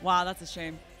 Wow, that's a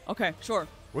shame. Okay, sure.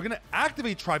 We're going to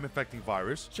activate Tribe Infecting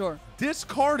Virus. Sure.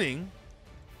 Discarding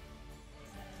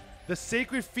the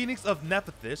Sacred Phoenix of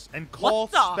Nephthys and call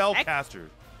What the heck? Spellcaster.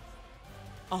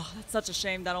 Oh, that's such a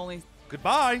shame that only...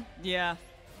 Goodbye. Yeah.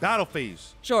 Battle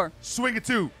phase. Sure. Swing it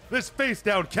to this face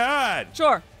down CAD.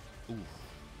 Sure. Oof.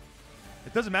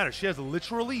 It doesn't matter. She has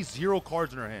literally 0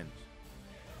 cards in her hands.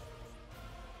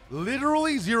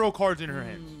 Literally 0 cards in her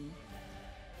hands.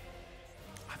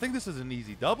 I think this is an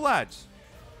easy dub, lads.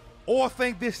 Or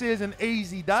think this is an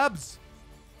easy dubs.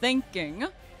 Thinking.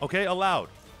 Okay, allowed.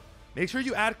 Make sure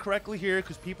you add correctly here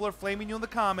because people are flaming you in the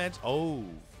comments. Oh.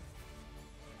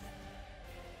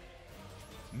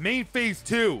 Main phase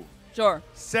 2. Sure.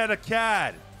 Set a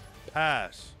CAD.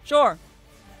 Pass. Sure.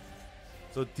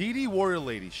 So DD Warrior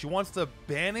Lady, she wants to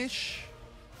banish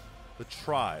the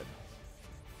tribe.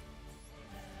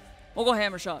 We'll go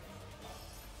hammer shot.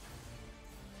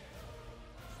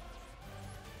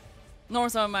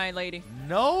 North on my lady.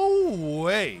 No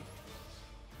way.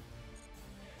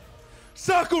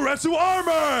 Sakuretsu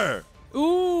Armor!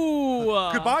 Ooh.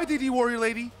 Goodbye, DD Warrior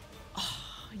Lady.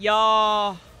 Yeah.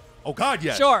 Oh, God,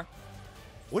 yes. Sure.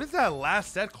 What is that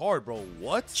last set card, bro?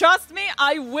 What? Trust me,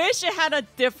 I wish it had a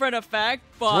different effect,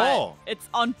 but Draw. it's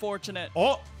unfortunate.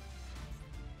 Oh.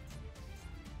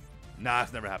 Nah,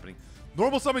 it's never happening.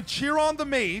 Normal summon Chiron the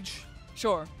Mage.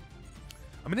 Sure.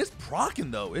 I mean, it's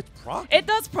procking, though. It's procking. It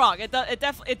does proc. It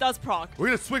does proc. We're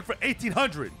going to swing for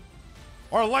 1,800.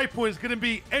 Our life point is going to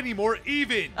be any more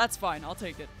even. That's fine. I'll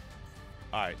take it.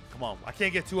 All right, come on. I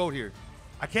can't get 2-0'd here.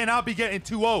 I cannot be getting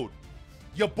 2-0'd.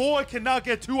 Your boy cannot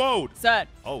get 2-0'd. Set.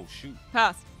 Oh, shoot.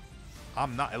 Pass.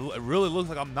 I'm not. It really looks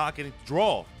like I'm not getting to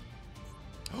draw.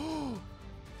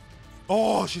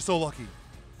 Oh, she's so lucky.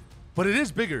 But it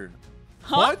is bigger.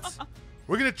 What?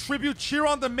 We're going to tribute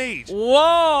Chiron the Mage.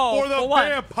 Whoa. For the what?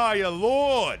 Vampire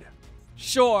Lord.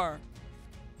 Sure.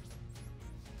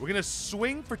 We're going to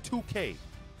swing for 2K.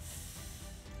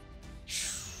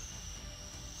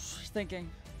 Thinking.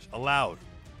 Allowed.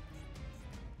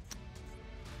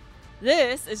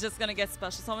 This is just going to get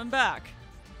special summon back.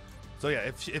 So, yeah,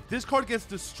 if this card gets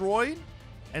destroyed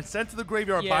and sent to the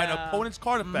graveyard by an Yeah. opponent's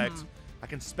card effect, I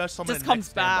can special summon Just it comes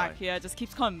next back. standby. Yeah, it just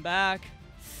keeps coming back.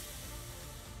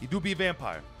 You do be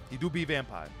vampire. You do be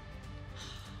vampire.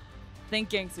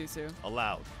 Thinking, Susu.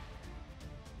 Allowed.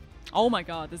 Oh my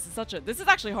god, this is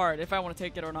actually hard if I want to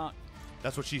take it or not.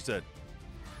 That's what she said.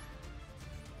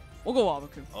 We'll go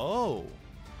Wabaku. Oh.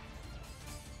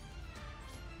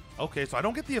 Okay, so I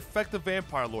don't get the effect of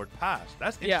Vampire Lord pass.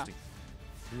 That's Yeah. interesting.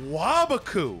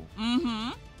 Wabaku. Mm-hmm.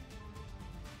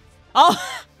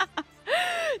 Oh,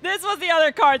 this was the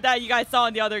other card that you guys saw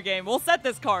in the other game. We'll set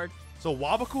this card. So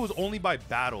Wabaku is only by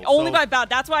battle. Only so by battle.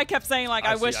 That's why I kept saying, like,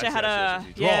 I see, wish it had I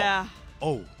see. Draw. Yeah.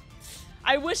 Oh.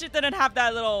 I wish it didn't have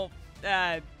that little,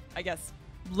 I guess,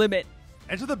 limit.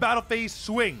 Enter the battle phase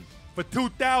swing for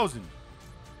 2,000.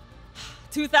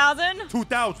 2,000?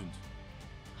 2,000.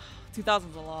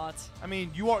 2,000's a lot. I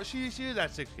mean, she is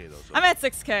at 6K though. So. I'm at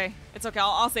 6K. It's okay.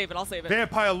 I'll save it. I'll save it.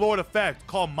 Vampire Lord effect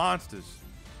called monsters.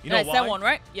 You know Nice, why? that one,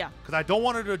 right? Yeah. Because I don't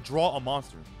want her to draw a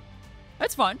monster.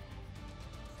 That's fine.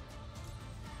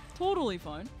 Totally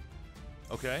fine.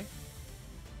 Okay.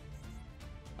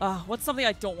 What's something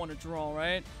I don't want to draw,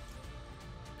 right?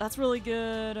 That's really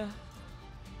good.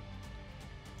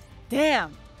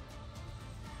 Damn.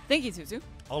 Thank you, Suzu.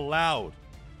 Allowed.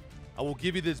 I will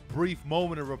give you this brief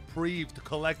moment of reprieve to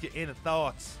collect your inner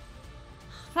thoughts.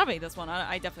 Probably this one.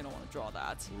 I definitely don't want to draw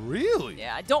that. Really?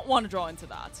 Yeah, I don't want to draw into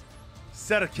that.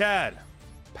 Set a CAD.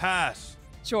 Pass.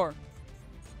 Sure.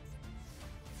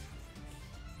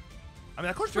 I mean,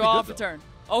 that card's pretty Draw good, off the though. turn.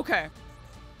 Okay.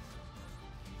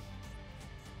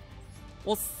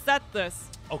 We'll set this.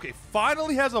 Okay,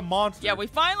 finally has a monster. Yeah, we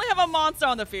finally have a monster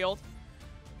on the field.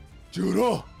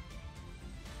 Judo.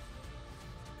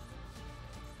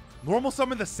 Normal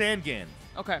summon the Sangan.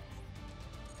 Okay.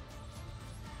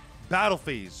 Battle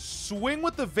phase. Swing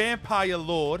with the Vampire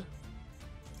Lord.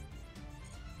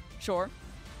 Sure.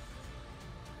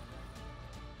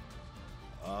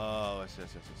 Oh,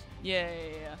 yes.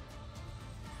 Yeah.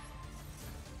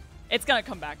 It's gonna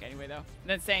come back anyway, though.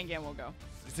 Then Sangan will go.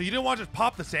 So you didn't want to just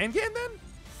pop the Sangan then?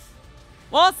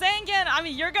 Well, Sangan, I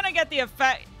mean, you're gonna get the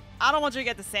effect. I don't want you to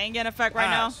get the Sangan effect right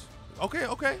now. Pass.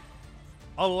 Okay.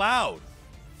 Allowed.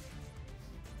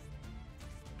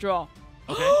 Draw.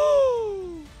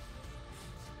 Okay.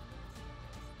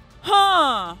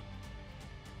 Huh.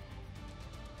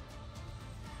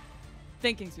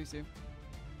 Thinking, Susu.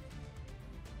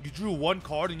 You drew one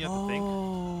card and you have to think.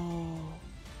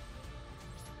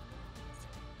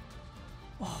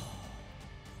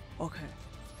 Okay.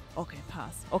 Okay,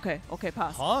 pass. Okay,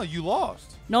 pass. Huh? You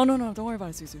lost. No. Don't worry about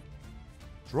it, Suzu.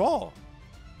 Draw.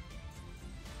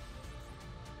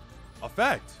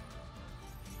 Effect.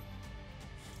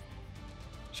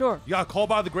 Sure. You got called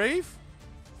by the grave?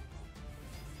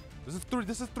 This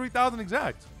is 3,000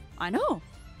 exact. I know.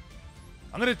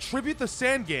 I'm gonna tribute the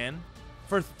Sangan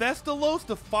for Thestalos,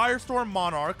 the Firestorm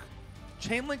Monarch,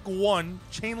 Chainlink 1,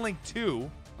 Chainlink 2.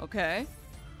 Okay.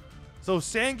 So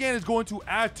Sangan is going to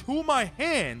add to my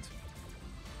hand.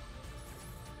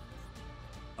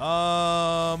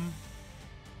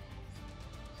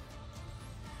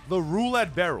 The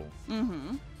Roulette Barrel.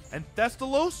 Mm-hmm. And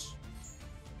Thestalos.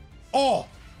 Oh.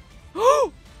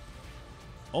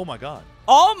 Oh my god.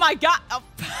 Oh my god. Oh.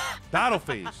 Battle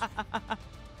phase.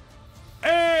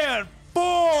 And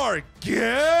forget.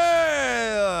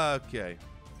 Okay.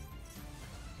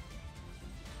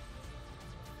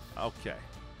 Okay.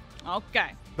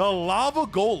 Okay. The Lava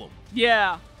Golem.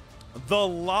 Yeah. The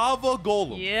Lava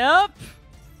Golem. Yep.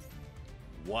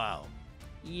 Wow.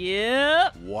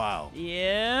 Yep. Wow.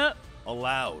 Yep.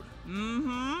 Allowed.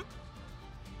 Mm-hmm.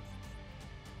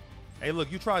 Hey,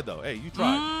 look, you tried though. Hey, you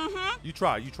tried. Mm-hmm.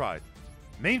 You tried.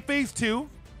 Main phase 2.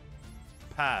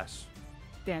 Pass.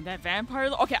 Damn, that vampire.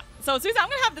 Okay, so Susan, I'm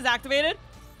gonna have this activated.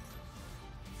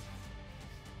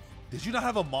 Did you not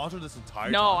have a monster this entire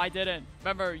time? No, I didn't.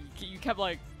 Remember, you kept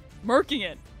like murking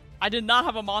it. I did not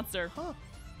have a monster. Huh.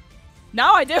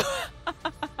 Now I do.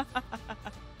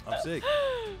 I'm sick.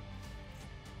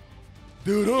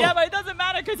 Dude, Yeah, but it doesn't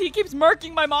matter because he keeps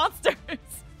murking my monsters.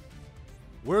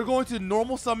 we're going to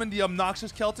normal summon the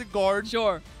obnoxious Celtic Guard.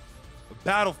 Sure.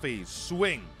 Battle phase.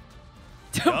 Swing.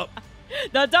 Yup.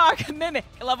 The Dark Mimic,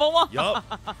 level 1. Yup.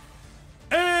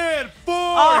 And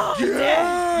Oh, forget.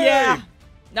 yeah.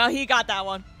 No, he got that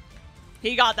one.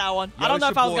 He got that one. Yo, I don't know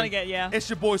it's if your I was boy- going to get, yeah. It's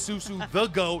your boy Susu, the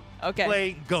GOAT. Okay.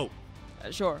 Playing GOAT.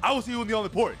 Sure. I will see you in the all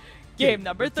important. Game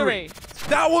number 3.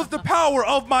 That was the power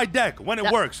of my deck when it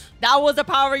works. That was the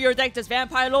power of your deck, just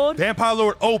Vampire Lord. Vampire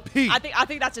Lord OP. I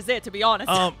think that's just it, to be honest.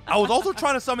 I was also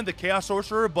trying to summon the Chaos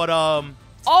Sorcerer, but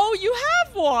Oh, you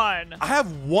have one. I have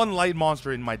one light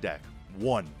monster in my deck.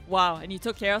 One. Wow, and you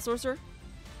took Chaos Sorcerer?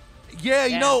 Yeah,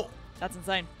 you Yeah. know, That's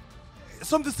insane.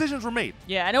 some decisions were made.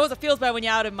 Yeah, I know it feels bad when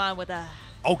you're out of mind with a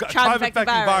Oh, God, Tribe Tribe Infecting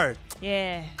Infecting Virus. Virus.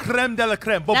 Yeah. Creme de la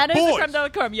creme. But That is the boys, creme de la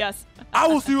creme, yes. I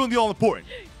will see you in the all important.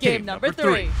 Game number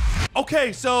 3.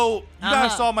 Okay, so you guys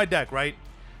Uh-huh. saw my deck, right?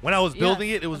 When I was Yeah. building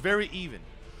it, it was very even.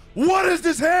 What is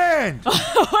this hand?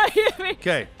 What do you mean?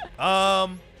 Okay,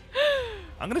 I'm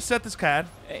gonna set this CAD,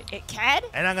 It can?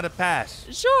 and I'm gonna pass.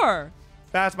 Sure.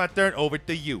 Pass my turn over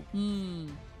to you.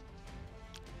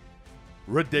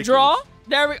 Ridiculous. Draw.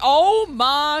 There we Oh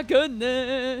my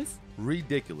goodness.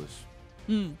 Ridiculous.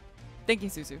 Thank you,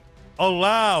 Susu.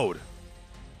 Allowed.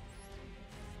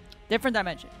 Different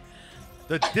dimension.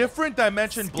 The different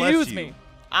dimension bless Excuse you. me.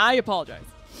 I apologize.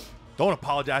 Don't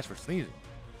apologize for sneezing.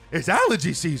 It's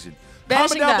allergy season. Bashing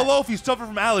Comment down that. below if you suffer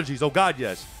from allergies. Oh, God,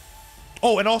 yes.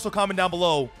 Oh, and also comment down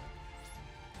below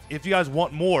if you guys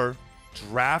want more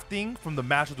drafting from the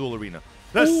Master Duel Arena.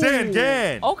 The Ooh.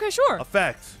 Sangan Okay, sure.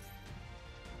 effect.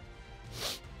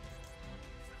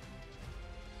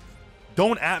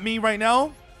 Don't at me right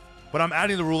now, but I'm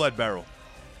adding the Roulette Barrel.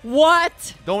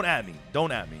 What? Don't at me.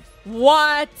 Don't at me.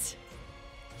 What?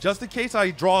 Just in case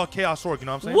I draw a Chaos Sword, you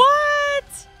know what I'm saying?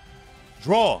 What?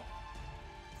 Draw.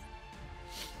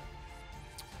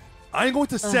 I am going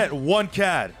to set one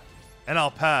CAD, and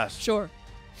I'll pass. Sure.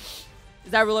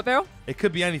 Is that roulette barrel? It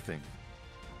could be anything.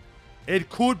 It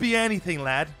could be anything,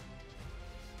 lad.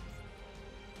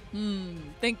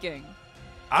 Thinking.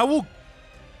 I will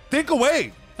think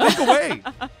away. Think away.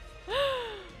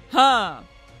 Huh.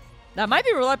 That might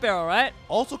be roulette barrel, right?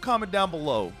 Also, comment down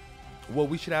below what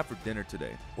we should have for dinner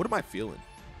today. What am I feeling?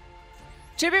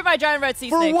 Tribute my giant red sea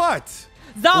For snake. what?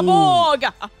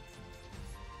 Zaborg!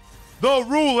 The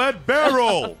Roulette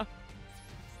Barrel.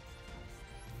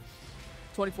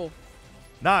 24.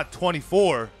 Not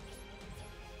 24.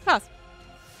 Pass.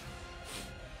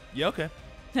 Yeah, okay.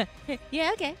 Yeah,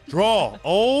 okay. Draw.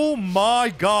 Oh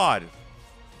my God.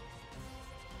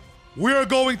 We are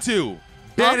going to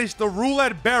banish the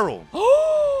Roulette Barrel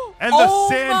and the Oh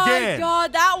my Sangan.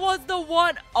 god, that was the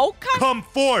one. Okay. Come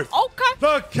forth. Okay.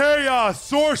 The Chaos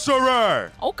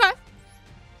Sorcerer. Okay.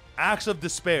 Acts of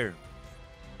despair.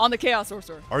 On the Chaos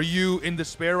Sorcerer. Are you in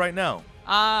despair right now?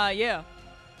 Yeah.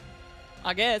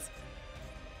 I guess.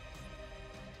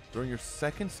 During your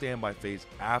second standby phase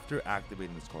after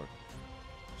activating this card.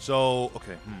 So,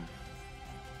 okay.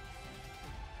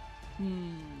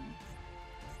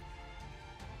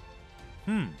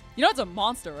 You know it's a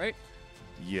monster, right?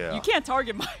 Yeah. You can't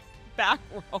target my back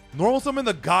row. Normal summon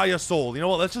the Gaia Soul. You know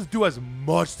what? Let's just do as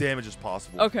much damage as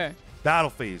possible. Okay. Battle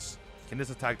phase. Can this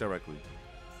attack directly?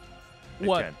 It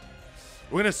What? can.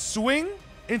 We're going to swing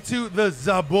into the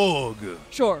Zabog.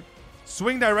 Sure.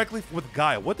 Swing directly with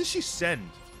Gaia. What does she send?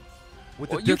 With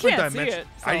the Well, you different can't see dimensions.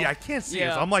 it, so- I can't see it.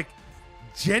 yeah. So I'm like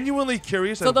genuinely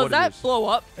curious So at does what that it is. blow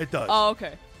up? It does. Oh,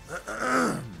 okay.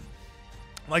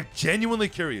 Like genuinely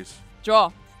curious.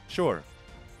 Draw. Sure.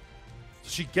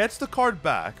 She gets the card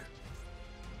back.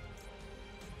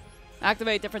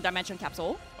 Activate different dimension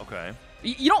capsule. Okay.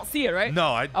 You don't see it, right?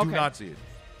 No, I do Okay. not see it.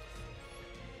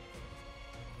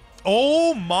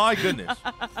 Oh my goodness.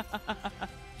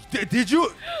 Did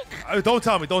you? Don't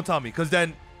tell me. Don't tell me. Because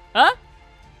then. Huh?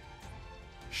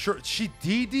 Sure. She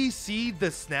DDC'd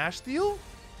the Snash Steel?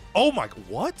 Oh my.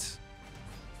 What?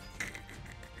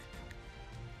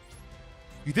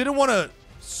 You didn't want to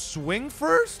swing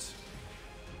first?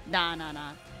 Nah.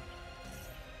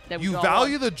 Then we You draw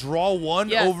value one. the draw one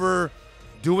Yes. over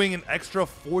doing an extra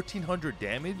 1,400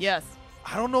 damage? Yes.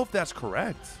 I don't know if that's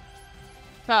correct.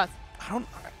 Pass. I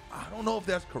don't know if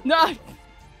that's correct. No.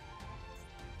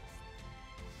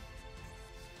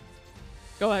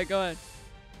 Go ahead.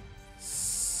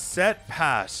 Set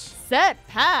pass. Set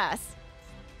pass.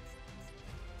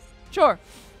 Sure.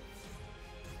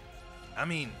 I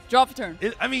mean, Draw for turn.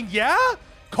 yeah.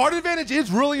 Card advantage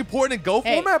is really important in Go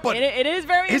Hey, format, but it is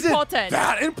very is important. it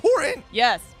that important?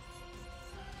 Yes.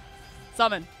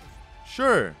 Summon.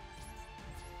 Sure.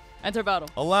 Enter battle.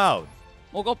 Allowed.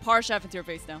 We'll go Parchef into your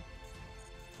face now.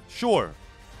 Sure.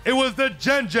 It was the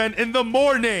Gen in the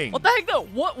morning. What the heck though?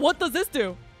 What does this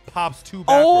do? Pops 2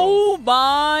 back row. Oh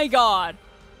my god.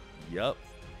 Yep.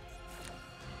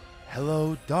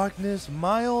 Hello, darkness,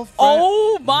 my old friend.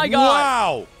 Oh my god.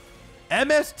 Wow.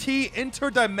 MST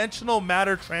Interdimensional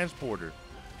Matter Transporter.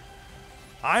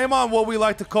 I am on what we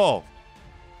like to call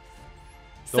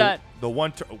Set. the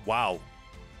one. Wow.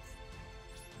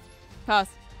 Pass.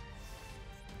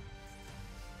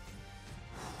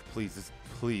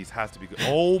 Please has to be good.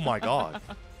 Oh my god.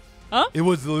 Huh? It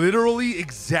was literally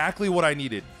exactly what I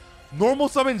needed. Normal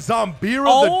summon Zombira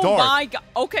Oh the Dark. my god.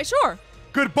 Okay, sure.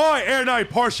 Goodbye, Air Knight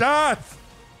Parshath.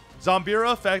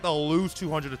 Zombira effect, I'll lose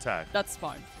 200 attack. That's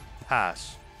fine.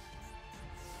 Pass.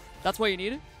 That's what you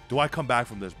needed? Do I come back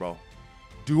from this, bro?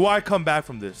 Do I come back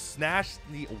from this? Snash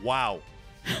the wow.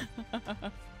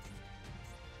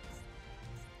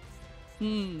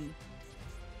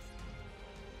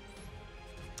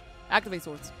 Activate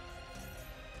swords.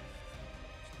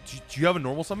 Do you have a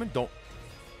normal summon? Don't.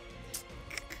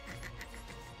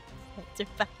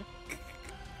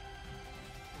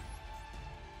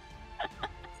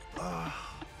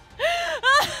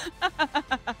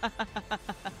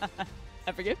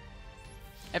 I forgive.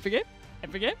 And forget.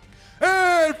 And Forget!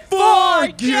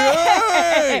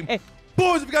 forget!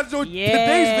 Boys, if you guys enjoyed Yeah.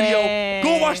 today's video,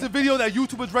 go watch the video that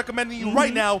YouTube is recommending you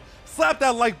right now. Slap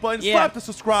that like button, Yeah. slap the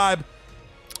subscribe.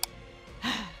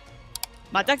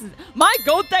 My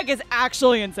goat deck is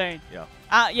actually insane.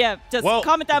 Yeah. Yeah, just Well,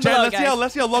 comment down Jen, below, let's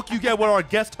guys. see how lucky you get with our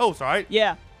guest host, all right?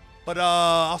 Yeah. But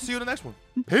I'll see you in the next one.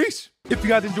 Peace. If you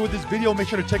guys enjoyed this video, make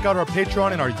sure to check out our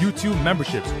Patreon and our YouTube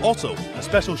memberships. Also, a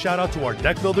special shout out to our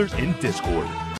deck builders in Discord.